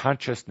new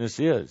consciousness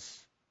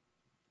is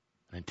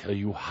until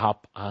you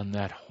hop on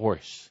that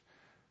horse,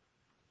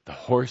 the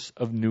horse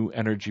of new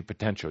energy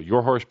potential.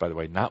 Your horse, by the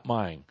way, not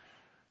mine.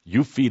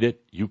 You feed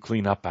it, you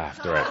clean up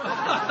after it.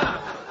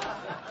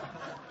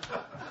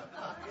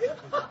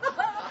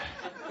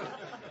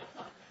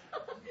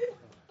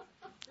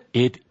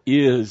 It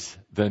is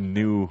the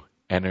new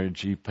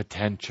energy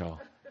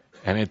potential,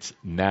 and it's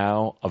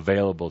now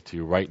available to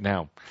you right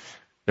now.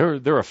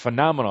 There are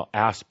phenomenal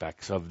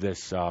aspects of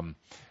this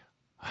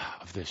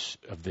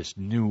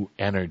new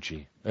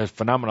energy. There's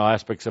phenomenal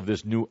aspects of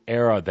this new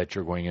era that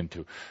you're going into.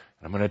 And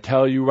I'm going to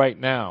tell you right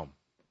now,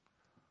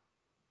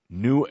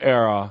 new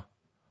era,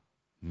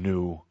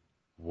 new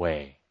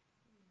way.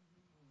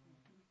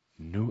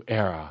 New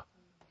era,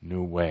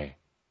 new way.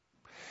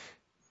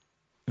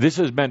 This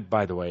is meant,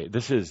 by the way,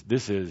 this is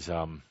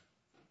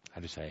how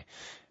do you say?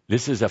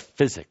 This is a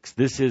physics.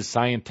 This is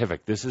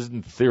scientific. This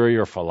isn't theory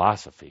or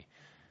philosophy.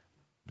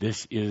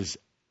 This is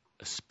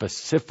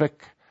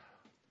specific,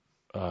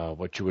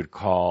 what you would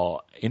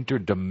call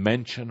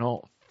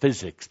interdimensional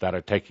physics that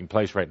are taking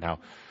place right now.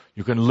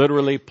 You can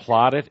literally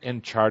plot it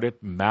and chart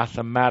it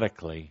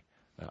mathematically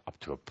up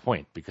to a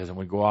point, because then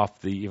we go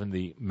off even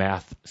the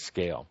math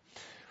scale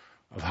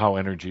of how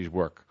energies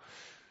work.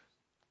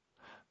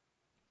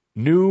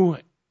 New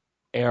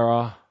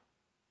era,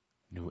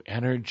 new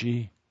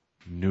energy,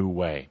 new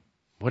way.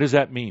 What does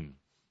that mean?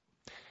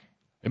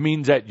 It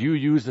means that you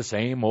use the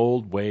same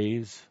old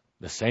ways,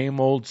 the same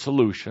old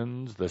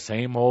solutions, the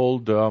same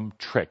old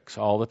tricks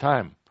all the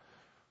time.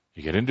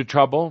 You get into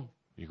trouble,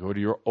 you go to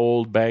your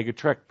old bag of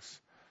tricks.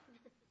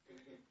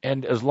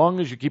 And as long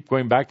as you keep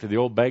going back to the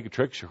old bag of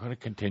tricks, you're going to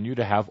continue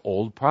to have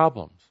old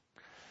problems.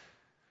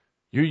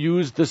 You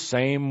use the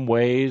same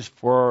ways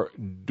for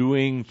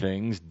doing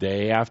things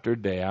day after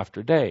day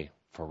after day,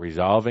 for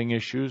resolving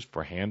issues,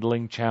 for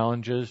handling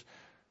challenges.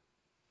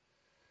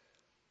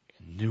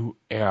 New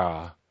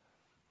era,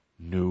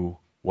 new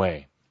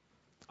way.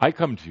 I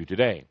come to you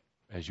today,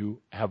 as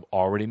you have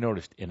already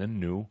noticed, in a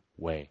new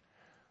way.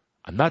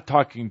 I'm not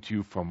talking to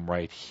you from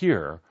right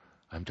here.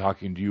 I'm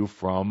talking to you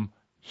from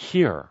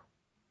here.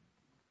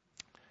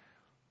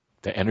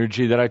 The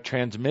energy that I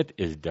transmit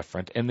is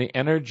different, and the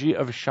energy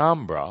of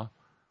Shaumbra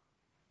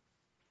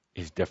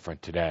is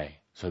different today.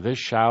 So this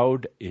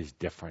Shoud is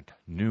different,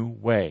 new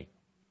way.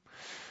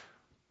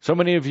 So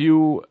many of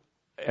you,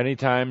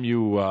 anytime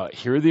you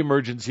hear the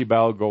emergency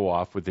bell go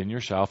off within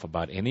yourself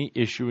about any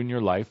issue in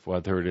your life,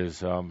 whether it is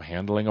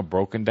handling a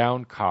broken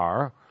down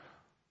car,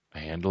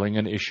 handling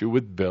an issue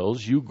with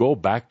bills, you go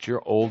back to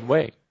your old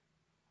way.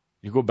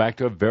 You go back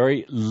to a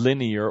very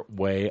linear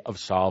way of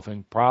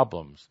solving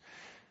problems.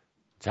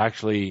 It's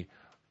actually,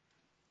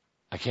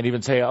 I can't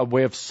even say a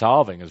way of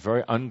solving. It's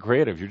very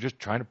uncreative. You're just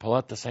trying to pull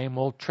out the same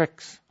old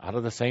tricks out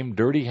of the same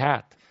dirty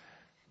hat.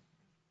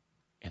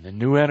 In the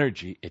new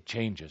energy, it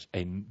changes.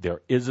 And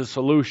there is a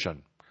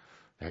solution.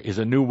 There is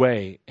a new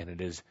way, and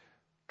it is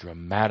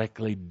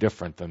dramatically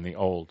different than the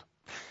old.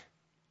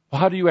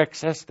 Well, how do you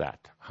access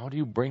that? How do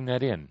you bring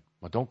that in?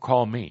 Well, don't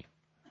call me.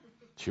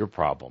 It's your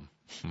problem.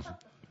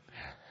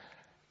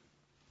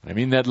 I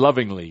mean that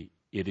lovingly.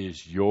 It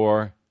is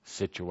your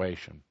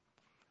situation.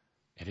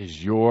 It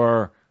is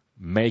your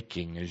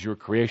making, it is your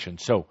creation.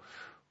 So,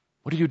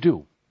 what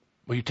do?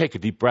 Well, you take a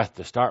deep breath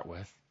to start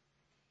with.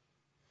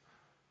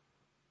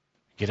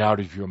 Get out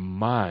of your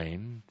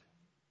mind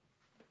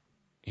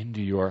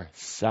into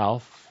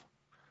yourself,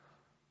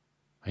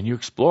 and you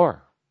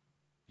explore.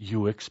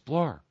 You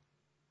explore.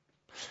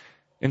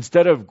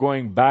 Instead of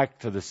going back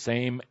to the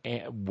same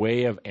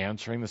way of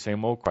answering the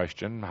same old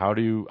question, how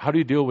do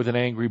you deal with an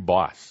angry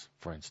boss,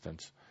 for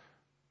instance?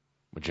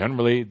 But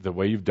generally, the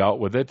way you've dealt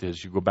with it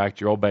is you go back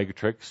to your old bag of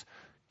tricks,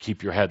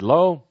 keep your head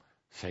low,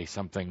 say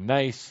something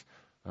nice,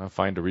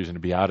 find a reason to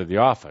be out of the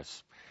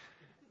office.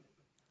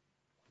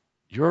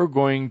 You're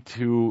going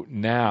to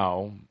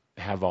now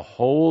have a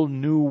whole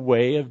new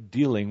way of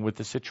dealing with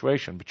the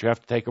situation, but you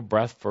have to take a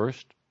breath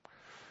first,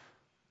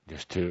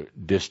 just to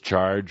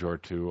discharge or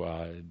to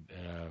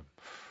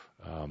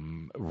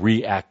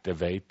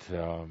reactivate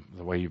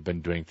the way you've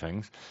been doing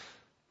things.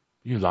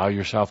 You allow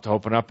yourself to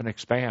open up and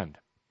expand.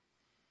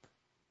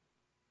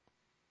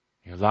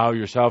 You allow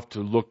yourself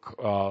to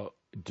look,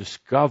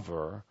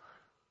 discover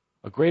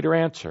a greater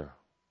answer.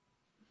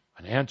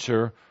 An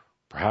answer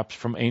perhaps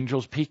from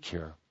Angel's Peak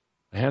here.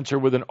 An answer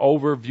with an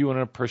overview and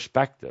a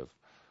perspective.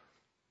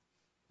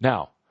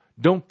 Now,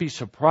 don't be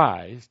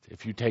surprised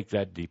if you take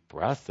that deep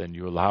breath and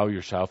you allow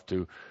yourself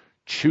to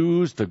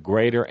choose the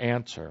greater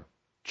answer.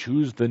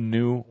 Choose the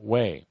new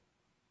way.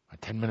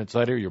 10 minutes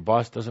later, your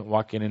boss doesn't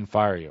walk in and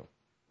fire you.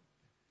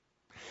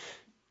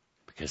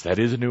 Because that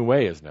is a new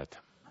way, isn't it?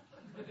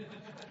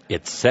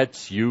 It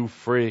sets you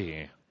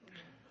free.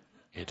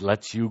 It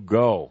lets you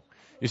go.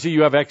 You see,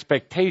 you have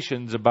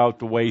expectations about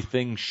the way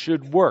things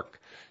should work.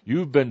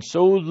 You've been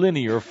so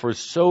linear for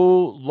so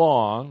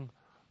long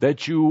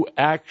that you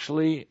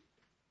actually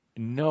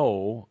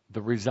know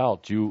the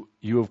result. You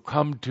have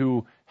come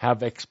to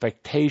have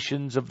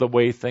expectations of the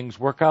way things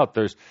work out.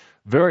 There's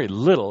very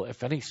little,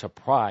 if any,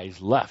 surprise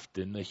left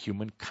in the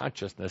human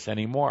consciousness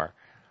anymore.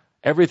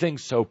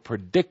 Everything's so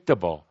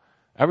predictable.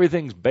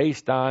 Everything's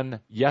based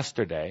on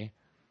yesterday.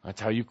 That's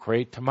how you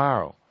create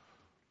tomorrow.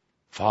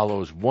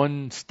 Follows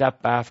one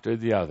step after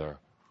the other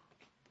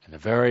in a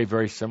very,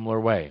 very similar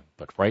way.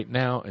 But right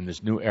now, in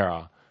this new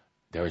era,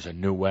 there is a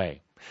new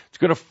way. It's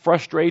going to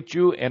frustrate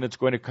you, and it's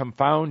going to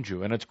confound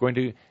you, and it's going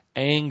to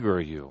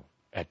anger you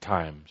at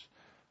times.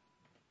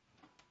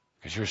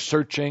 Because you're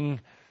searching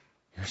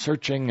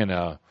in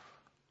a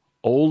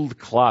old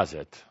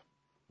closet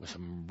with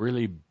some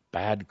really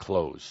bad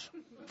clothes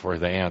for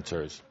the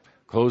answers.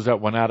 Clothes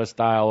that went out of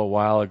style a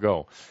while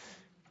ago.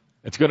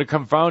 It's going to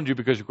confound you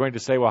because you're going to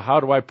say, well, how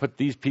do I put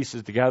these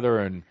pieces together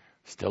and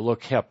still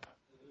look hip,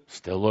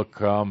 still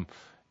look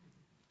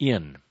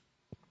in?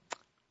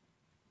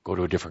 Go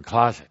to a different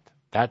closet.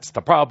 That's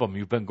the problem.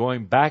 You've been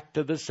going back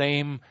to the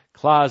same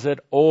closet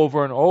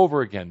over and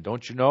over again.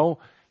 Don't you know?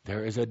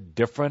 There is a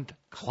different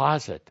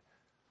closet.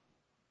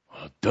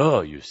 Well,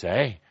 duh, you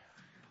say.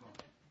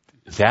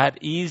 That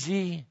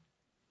easy?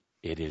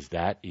 It is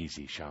that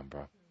easy,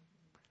 Shaumbra.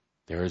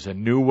 There is a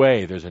new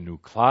way. There's a new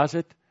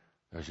closet.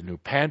 There's a new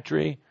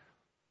pantry.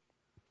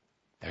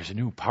 There's a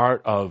new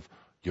part of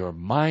your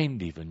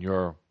mind, even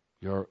your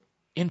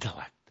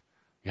intellect.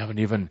 You haven't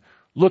even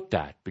looked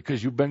at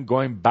because you've been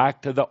going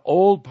back to the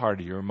old part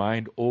of your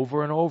mind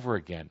over and over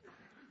again.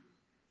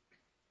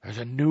 There's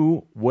a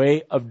new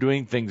way of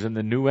doing things in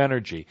the new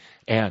energy,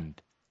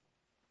 and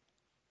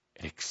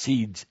it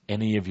exceeds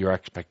any of your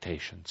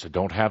expectations. So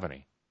don't have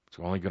any. It's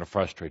only going to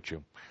frustrate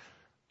you.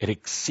 It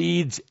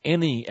exceeds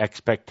any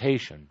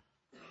expectation,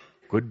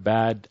 good,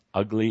 bad,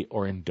 ugly,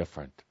 or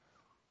indifferent.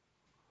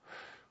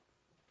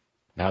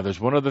 Now, there's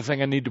one other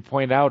thing I need to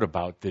point out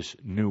about this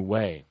new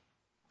way,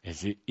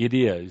 is it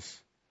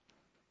is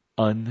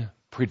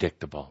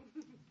unpredictable.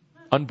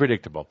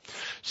 Unpredictable.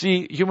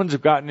 See, humans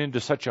have gotten into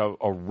such a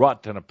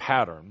rut and a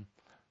pattern.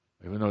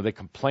 Even though they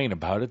complain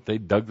about it, they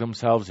dug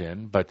themselves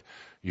in. But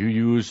you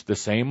use the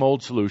same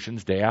old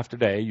solutions day after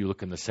day. You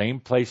look in the same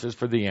places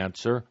for the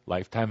answer,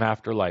 lifetime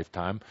after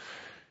lifetime.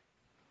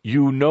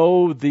 You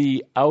know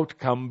the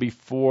outcome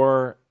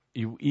before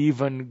you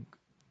even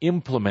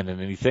implement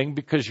anything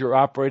because you're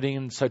operating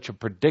in such a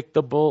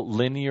predictable,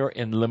 linear,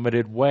 and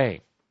limited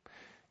way.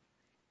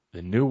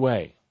 The new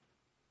way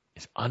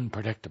is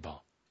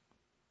unpredictable.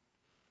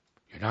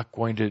 You're not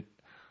going to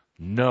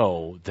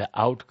know the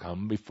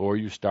outcome before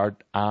you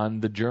start on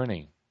the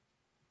journey.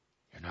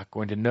 You're not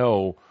going to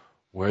know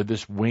where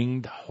this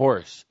winged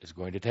horse is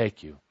going to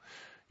take you.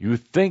 You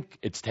think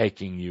it's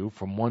taking you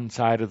from one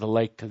side of the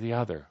lake to the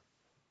other.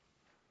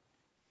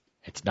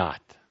 It's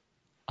not.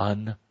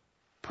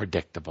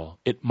 Unpredictable.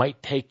 It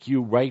might take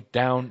you right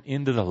down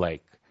into the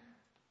lake.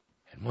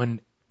 And when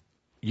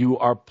you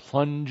are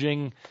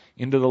plunging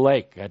into the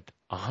lake at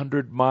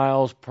 100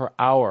 miles per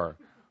hour,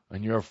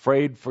 and you're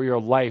afraid for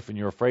your life, and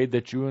you're afraid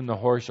that you and the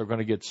horse are going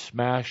to get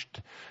smashed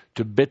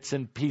to bits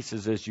and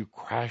pieces as you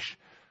crash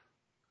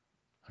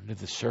under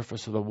the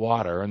surface of the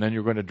water, and then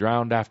you're going to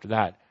drown after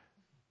that.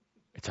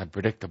 It's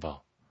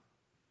unpredictable.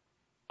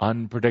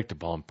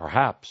 Unpredictable. And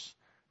perhaps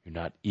you're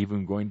not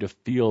even going to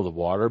feel the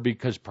water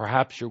because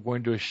perhaps you're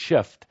going to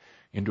shift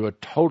into a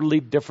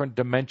totally different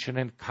dimension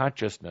in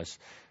consciousness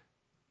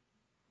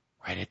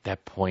right at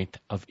that point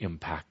of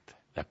impact,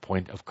 that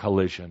point of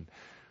collision.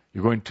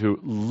 You're going to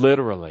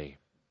literally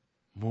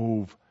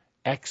move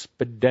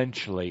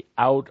exponentially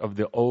out of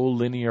the old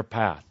linear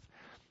path.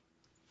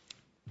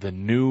 The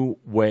new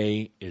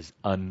way is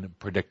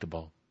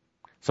unpredictable.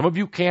 Some of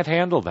you can't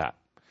handle that.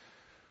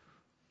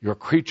 You're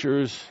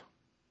creatures,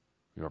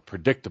 you're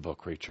predictable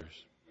creatures.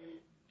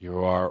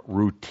 You are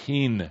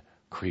routine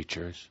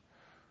creatures.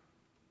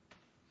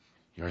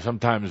 You're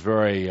sometimes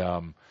very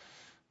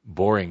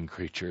boring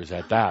creatures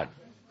at that.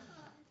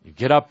 You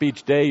get up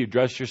each day, you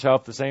dress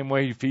yourself the same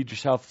way, you feed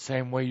yourself the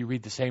same way, you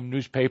read the same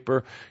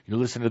newspaper, you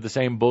listen to the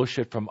same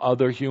bullshit from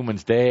other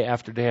humans day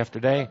after day after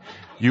day.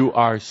 You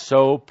are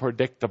so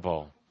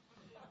predictable.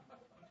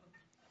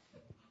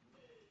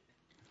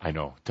 I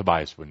know,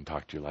 Tobias wouldn't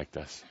talk to you like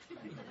this.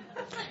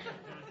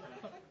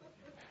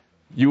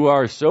 You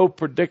are so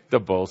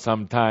predictable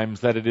sometimes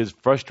that it is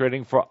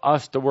frustrating for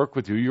us to work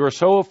with you. You are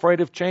so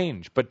afraid of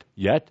change, but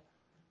yet,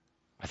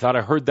 I thought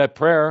I heard that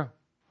prayer.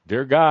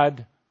 Dear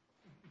God,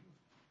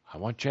 I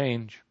want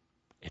change.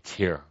 It's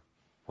here,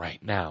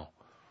 right now.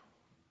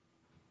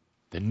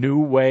 The new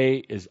way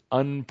is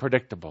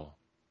unpredictable.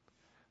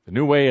 The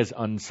new way is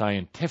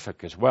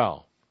unscientific as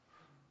well,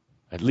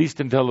 at least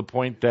until the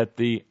point that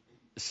the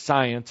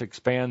science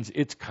expands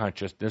its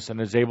consciousness and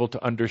is able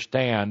to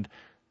understand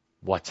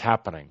what's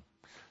happening.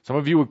 Some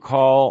of you would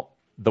call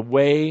the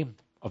way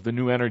of the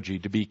new energy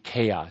to be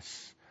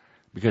chaos,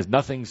 because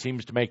nothing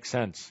seems to make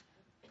sense.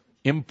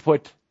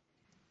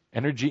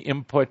 Energy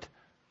input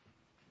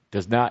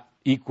does not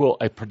equal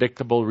a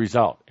predictable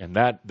result. And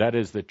that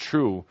is the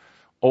true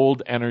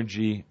old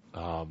energy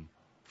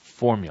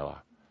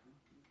formula.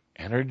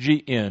 Energy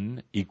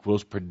in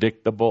equals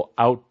predictable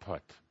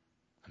output.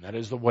 And that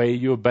is the way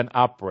you have been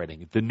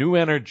operating. The new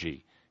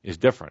energy is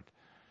different.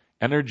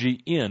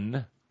 Energy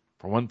in,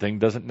 for one thing,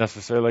 doesn't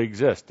necessarily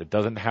exist. It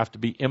doesn't have to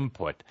be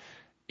input.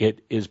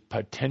 It is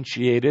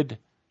potentiated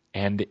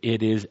and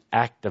it is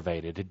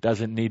activated. It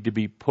doesn't need to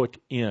be put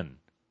in.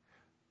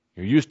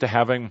 You're used to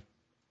having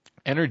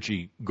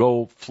energy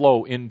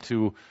flow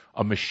into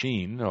a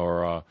machine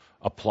or a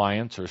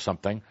appliance or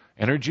something.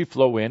 Energy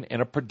flow in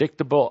and a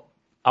predictable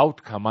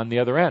outcome on the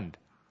other end.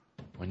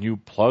 When you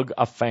plug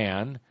a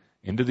fan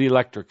into the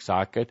electric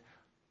socket,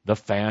 the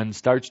fan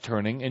starts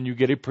turning and you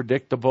get a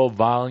predictable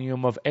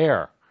volume of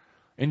air.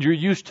 And you're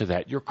used to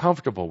that. You're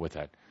comfortable with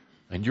it.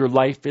 And your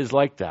life is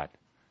like that.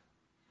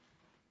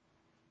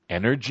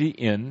 Energy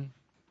in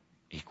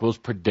equals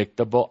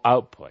predictable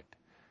output.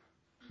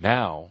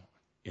 Now,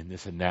 in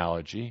this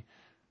analogy,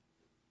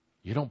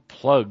 you don't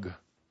plug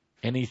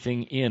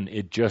anything in.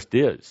 It just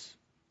is.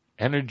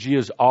 Energy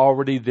is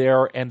already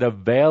there and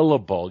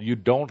available. You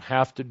don't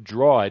have to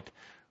draw it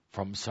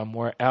from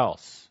somewhere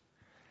else.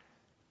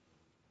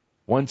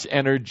 Once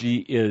energy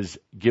is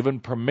given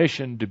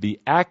permission to be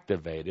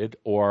activated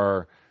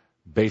or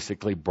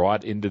basically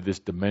brought into this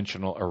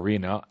dimensional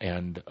arena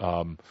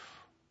and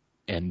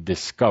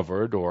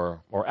discovered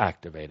or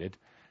activated,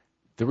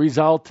 the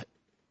result,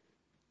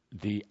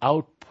 the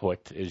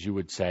output, as you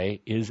would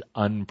say, is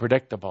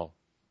unpredictable.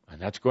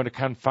 And that's going to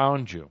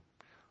confound you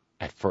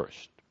at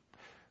first.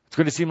 It's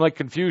going to seem like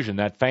confusion.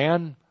 That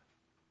fan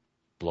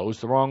blows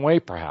the wrong way,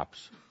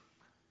 perhaps.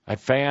 That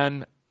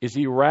fan is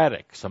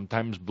erratic,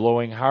 sometimes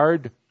blowing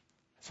hard,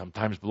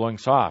 sometimes blowing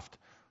soft.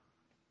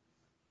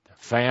 The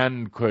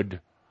fan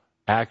could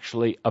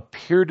actually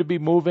appear to be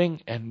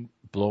moving and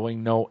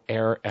blowing no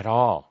air at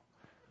all.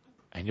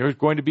 And you're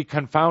going to be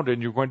confounded,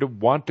 and you're going to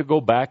want to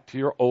go back to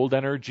your old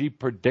energy,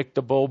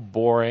 predictable,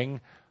 boring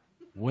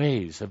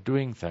ways of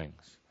doing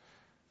things.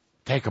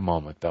 Take a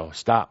moment, though.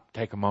 Stop.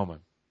 Take a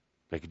moment.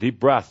 Take a deep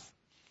breath.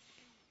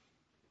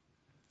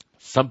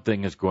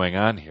 Something is going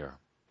on here.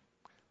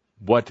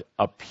 What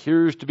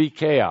appears to be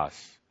chaos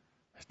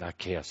is not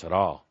chaos at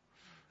all.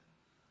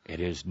 It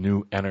is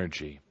new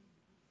energy.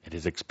 It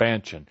is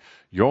expansion.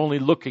 You're only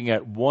looking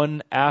at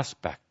one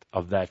aspect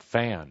of that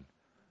fan.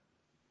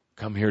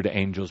 Come here to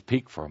Angel's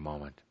Peak for a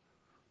moment,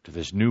 to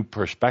this new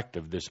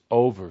perspective, this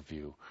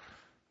overview.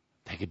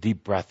 Take a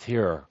deep breath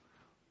here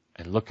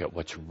and look at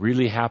what's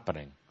really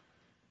happening.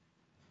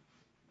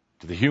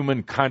 To the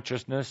human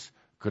consciousness,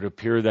 it could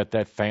appear that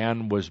that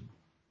fan was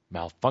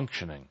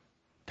malfunctioning.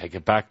 Take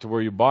it back to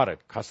where you bought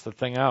it. Cuss the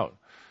thing out.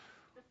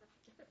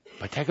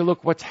 But take a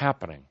look what's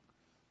happening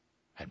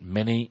at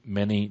many,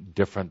 many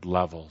different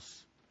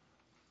levels.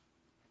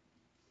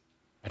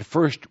 At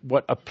first,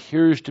 what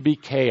appears to be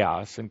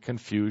chaos and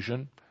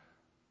confusion,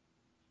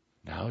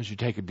 now as you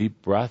take a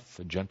deep breath,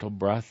 a gentle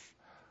breath,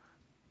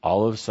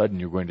 all of a sudden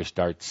you're going to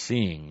start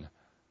seeing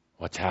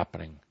what's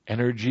happening.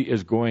 Energy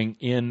is going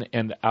in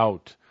and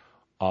out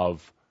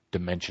of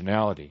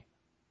dimensionality.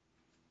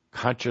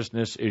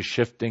 Consciousness is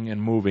shifting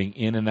and moving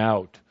in and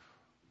out.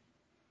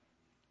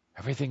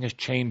 Everything is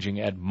changing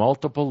at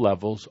multiple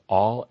levels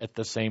all at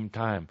the same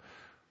time.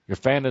 Your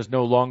fan is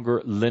no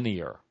longer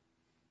linear.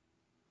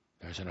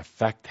 There's an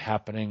effect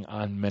happening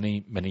on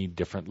many, many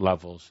different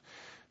levels.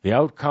 The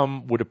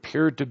outcome would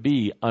appear to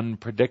be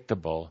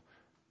unpredictable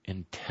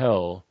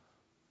until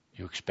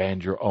you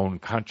expand your own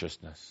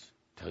consciousness,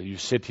 until you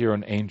sit here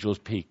on Angel's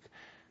Peak,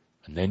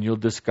 and then you'll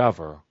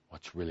discover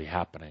what's really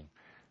happening.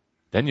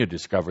 Then you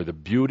discover the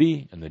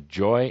beauty and the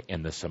joy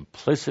and the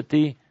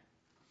simplicity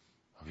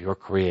of your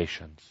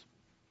creations.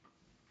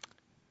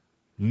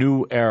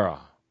 New era,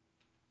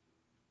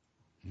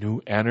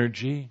 new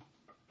energy,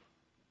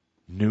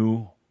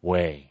 new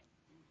way.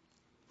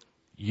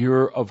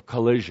 Year of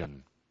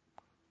collision.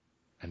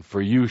 And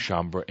for you,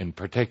 Shaumbra, in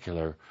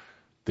particular,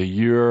 the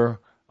year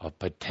of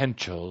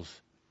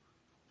potentials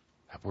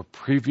that were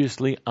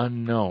previously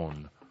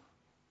unknown,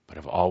 but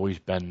have always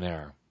been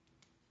there.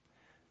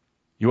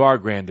 You are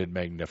grand and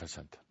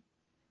magnificent.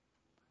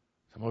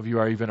 Some of you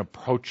are even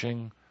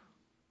approaching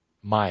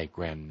my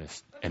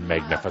grandness and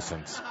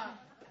magnificence.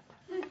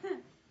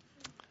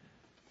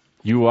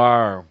 You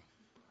are,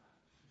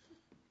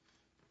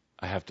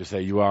 I have to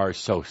say, you are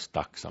so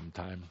stuck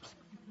sometimes.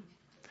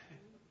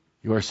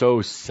 You are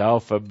so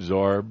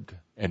self-absorbed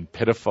and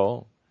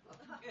pitiful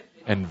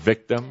and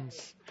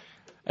victims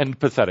and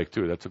pathetic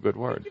too. That's a good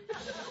word.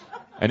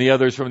 Any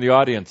others from the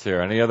audience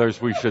here? Any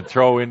others we should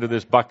throw into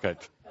this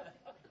bucket?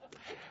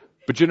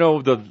 But you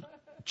know, the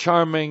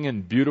charming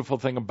and beautiful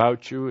thing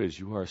about you is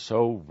you are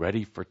so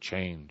ready for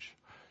change.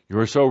 You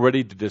are so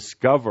ready to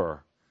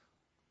discover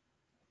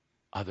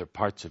other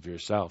parts of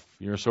yourself.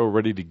 You're so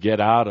ready to get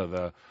out of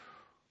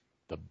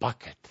the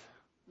bucket.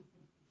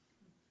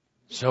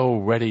 So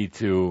ready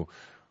to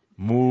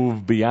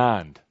move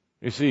beyond.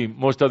 You see,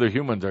 most other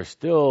humans are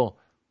still,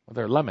 well,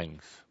 they're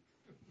lemmings.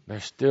 They're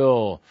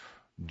still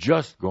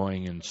just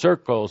going in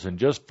circles and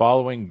just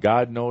following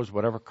God knows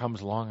whatever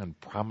comes along and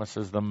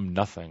promises them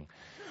nothing.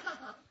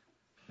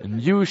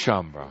 And you,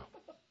 Shaumbra,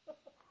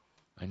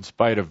 in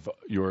spite of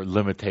your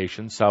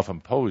limitations,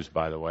 self-imposed,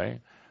 by the way,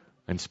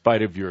 in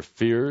spite of your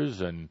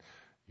fears and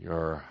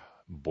your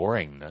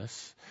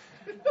boringness,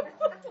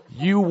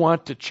 you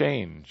want to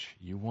change.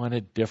 You want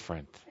it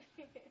different.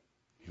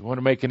 You want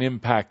to make an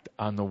impact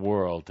on the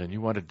world, and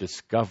you want to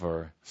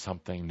discover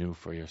something new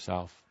for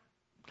yourself.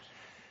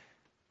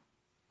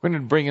 We're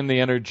going to bring in the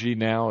energy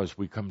now as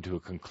we come to a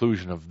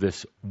conclusion of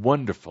this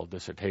wonderful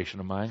dissertation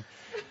of mine.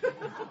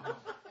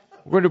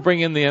 We're going to bring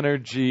in the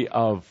energy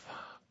of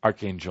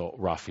Archangel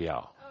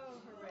Raphael.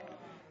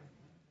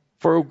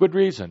 For a good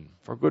reason.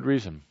 For a good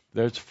reason.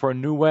 There's for a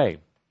new way.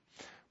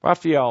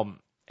 Raphael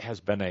has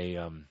been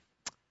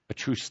a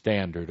true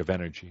standard of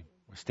energy,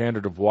 a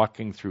standard of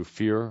walking through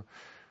fear,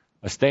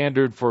 a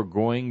standard for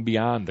going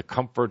beyond the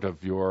comfort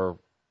of your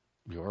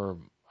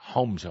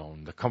home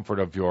zone, the comfort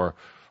of your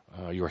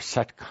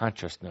set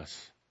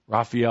consciousness.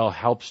 Raphael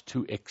helps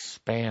to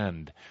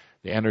expand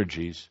the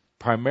energies,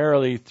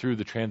 primarily through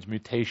the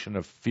transmutation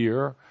of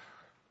fear,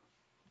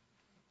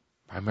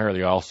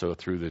 primarily also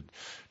through the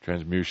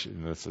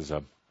transmutation. This is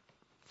a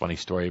funny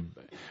story.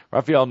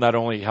 Raphael not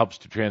only helps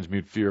to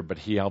transmute fear, but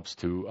he helps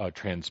to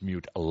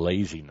transmute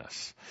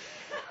laziness.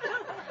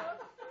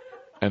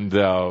 And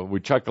we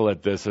chuckle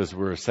at this as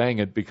we're saying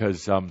it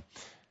because,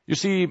 you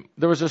see,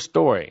 there was a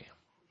story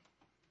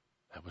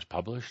that was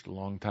published a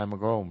long time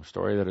ago, a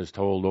story that is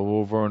told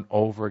over and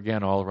over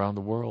again all around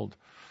the world.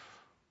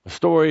 A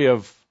story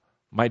of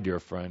my dear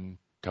friend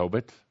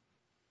Tobit,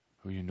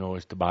 who you know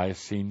as Tobias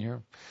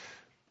Sr.,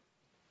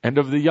 and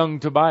of the young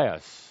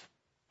Tobias,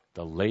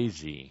 the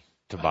lazy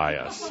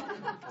Tobias,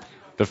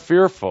 the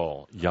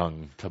fearful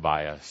young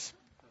Tobias.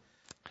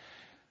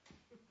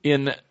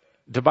 In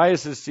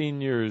Tobias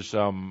Sr.'s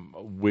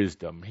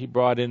wisdom, he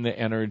brought in the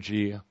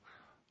energy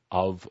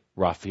of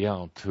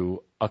Raphael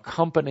to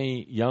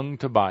accompany young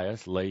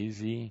Tobias,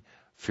 lazy,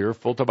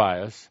 fearful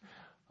Tobias,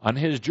 on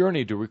his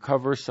journey to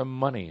recover some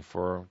money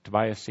for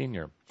Tobias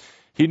Sr.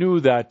 He knew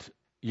that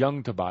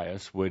young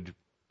Tobias would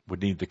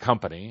need the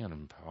company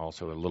and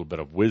also a little bit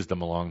of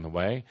wisdom along the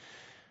way.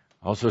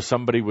 Also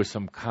somebody with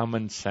some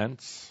common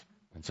sense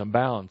and some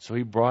balance. So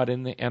he brought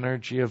in the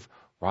energy of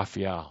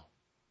Raphael.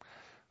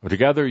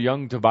 Together,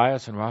 young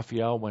Tobias and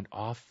Raphael went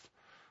off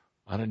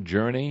on a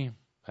journey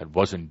that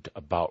wasn't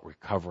about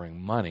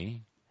recovering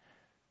money.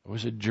 It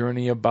was a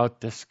journey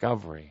about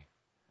discovery,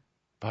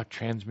 about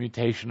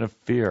transmutation of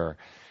fear,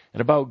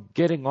 and about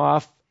getting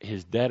off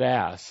his dead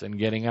ass and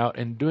getting out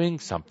and doing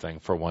something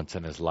for once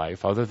in his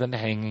life other than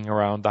hanging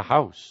around the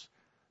house.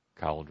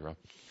 Cauldra.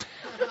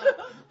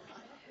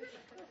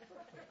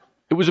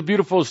 It was a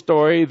beautiful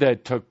story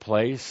that took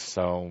place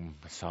some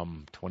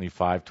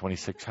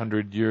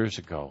 2,600 years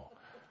ago.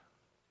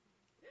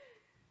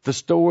 The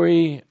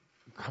story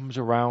comes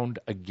around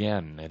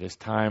again. It is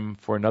time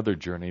for another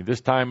journey.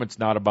 This time it's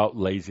not about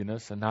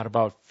laziness and not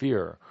about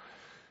fear.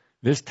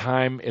 This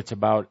time it's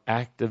about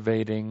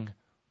activating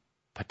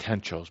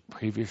potentials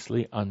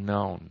previously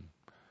unknown.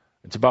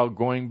 It's about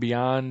going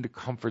beyond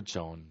comfort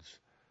zones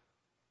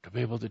to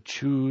be able to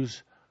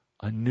choose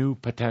a new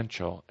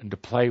potential and to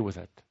play with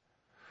it.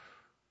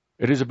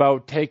 It is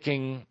about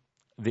taking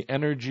the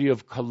energy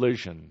of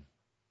collision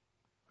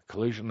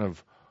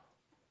of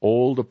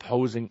old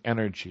opposing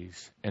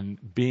energies, and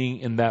being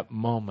in that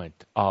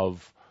moment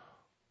of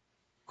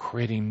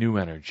creating new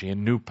energy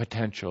and new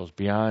potentials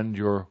beyond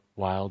your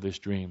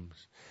wildest dreams.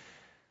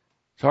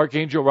 So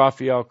Archangel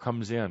Raphael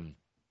comes in.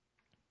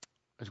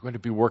 Is going to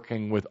be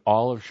working with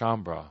all of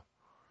Shaumbra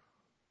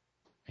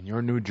in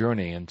your new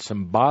journey, and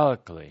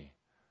symbolically,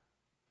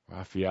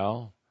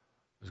 Raphael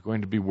is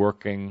going to be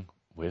working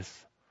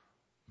with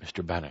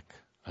Mr. Benek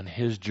on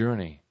his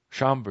journey,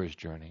 Shaumbra's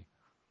journey.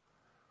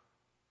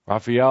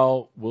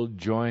 Raphael will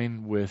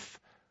join with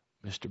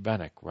Mr.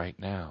 Benek right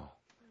now.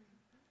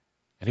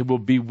 And he will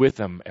be with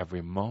him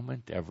every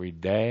moment, every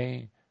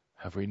day,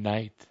 every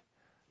night,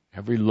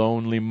 every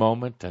lonely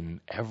moment and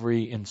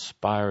every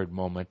inspired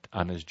moment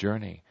on his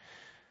journey.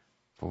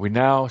 For we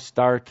now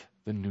start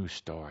the new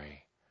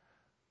story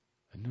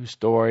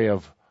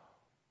of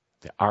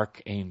the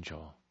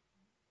Archangel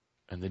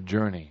and the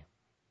journey.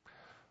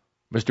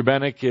 Mr.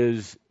 Bennick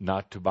is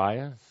not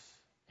Tobias,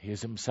 he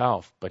is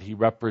himself, but he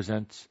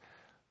represents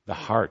the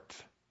heart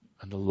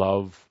and the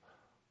love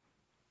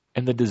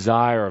and the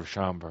desire of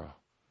Shaumbra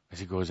as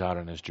he goes out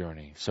on his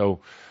journey.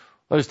 So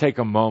let us take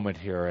a moment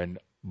here and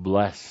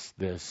bless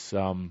this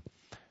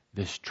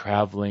this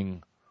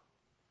traveling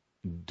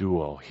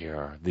duo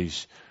here.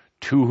 These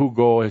two who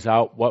go is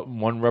out,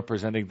 one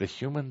representing the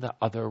human, the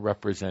other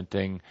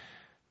representing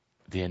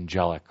the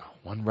angelic,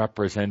 one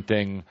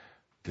representing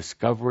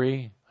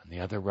discovery, and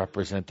the other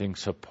representing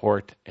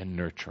support and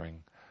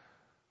nurturing.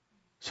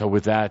 So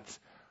with that,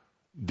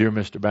 dear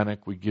Mr. Bennick,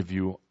 we give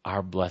you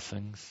our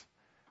blessings,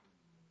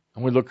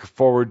 and we look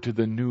forward to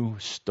the new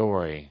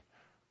story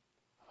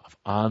of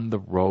On the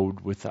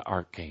Road with the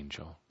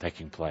Archangel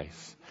taking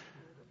place.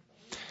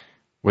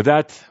 With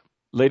that,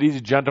 ladies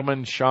and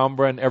gentlemen,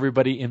 Shaumbra and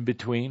everybody in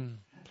between,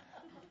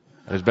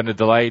 it has been a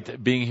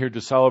delight being here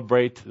to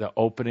celebrate the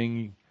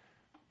opening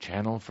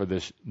channel for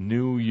this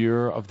new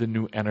year of the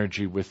new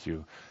energy with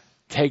you.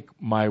 Take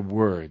my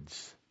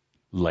words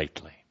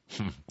lightly.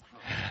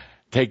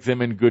 Take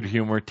them in good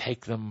humor.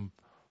 Take them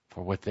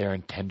for what they're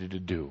intended to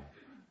do.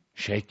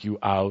 Shake you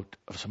out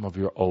of some of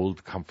your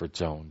old comfort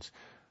zones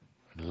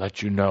and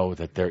let you know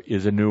that there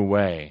is a new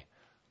way.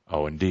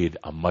 Oh, indeed,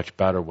 a much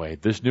better way.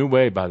 This new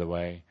way, by the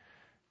way,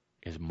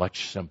 is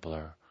much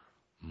simpler,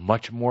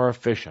 much more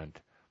efficient.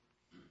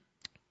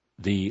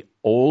 The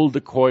old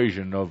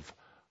equation of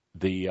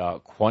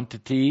the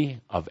quantity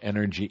of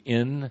energy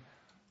in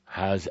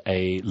has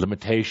a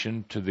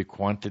limitation to the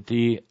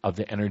quantity of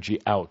the energy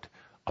out.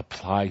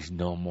 Applies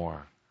no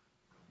more.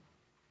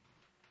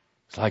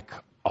 It's like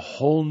a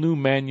whole new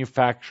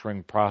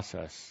manufacturing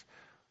process.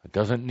 It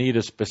doesn't need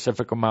a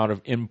specific amount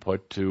of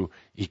input to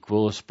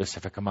equal a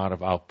specific amount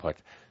of output.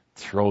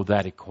 Throw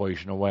that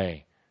equation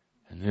away.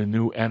 And the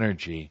new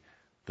energy,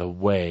 the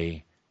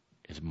way,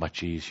 is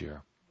much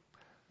easier.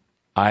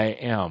 I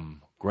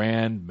am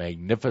grand,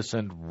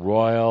 magnificent,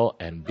 royal,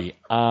 and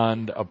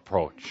beyond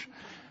approach.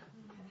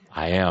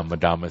 I am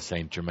Madame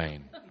Saint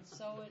Germain.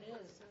 So it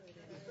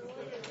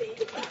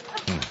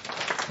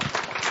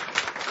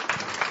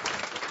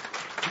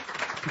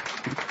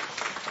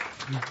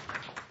is.